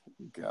perfect.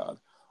 God.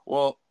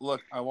 Well,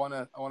 look, I want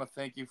to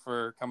thank you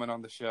for coming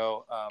on the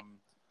show.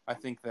 I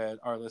think that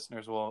our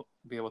listeners will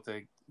be able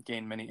to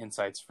gain many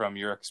insights from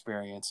your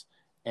experience,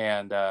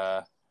 and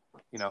I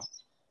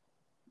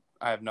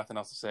have nothing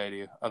else to say to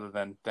you other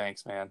than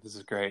thanks, man. This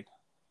is great.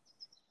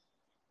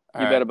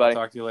 You bet, buddy.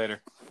 I'll talk to you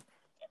later.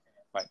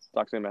 Bye.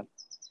 Talk soon, man.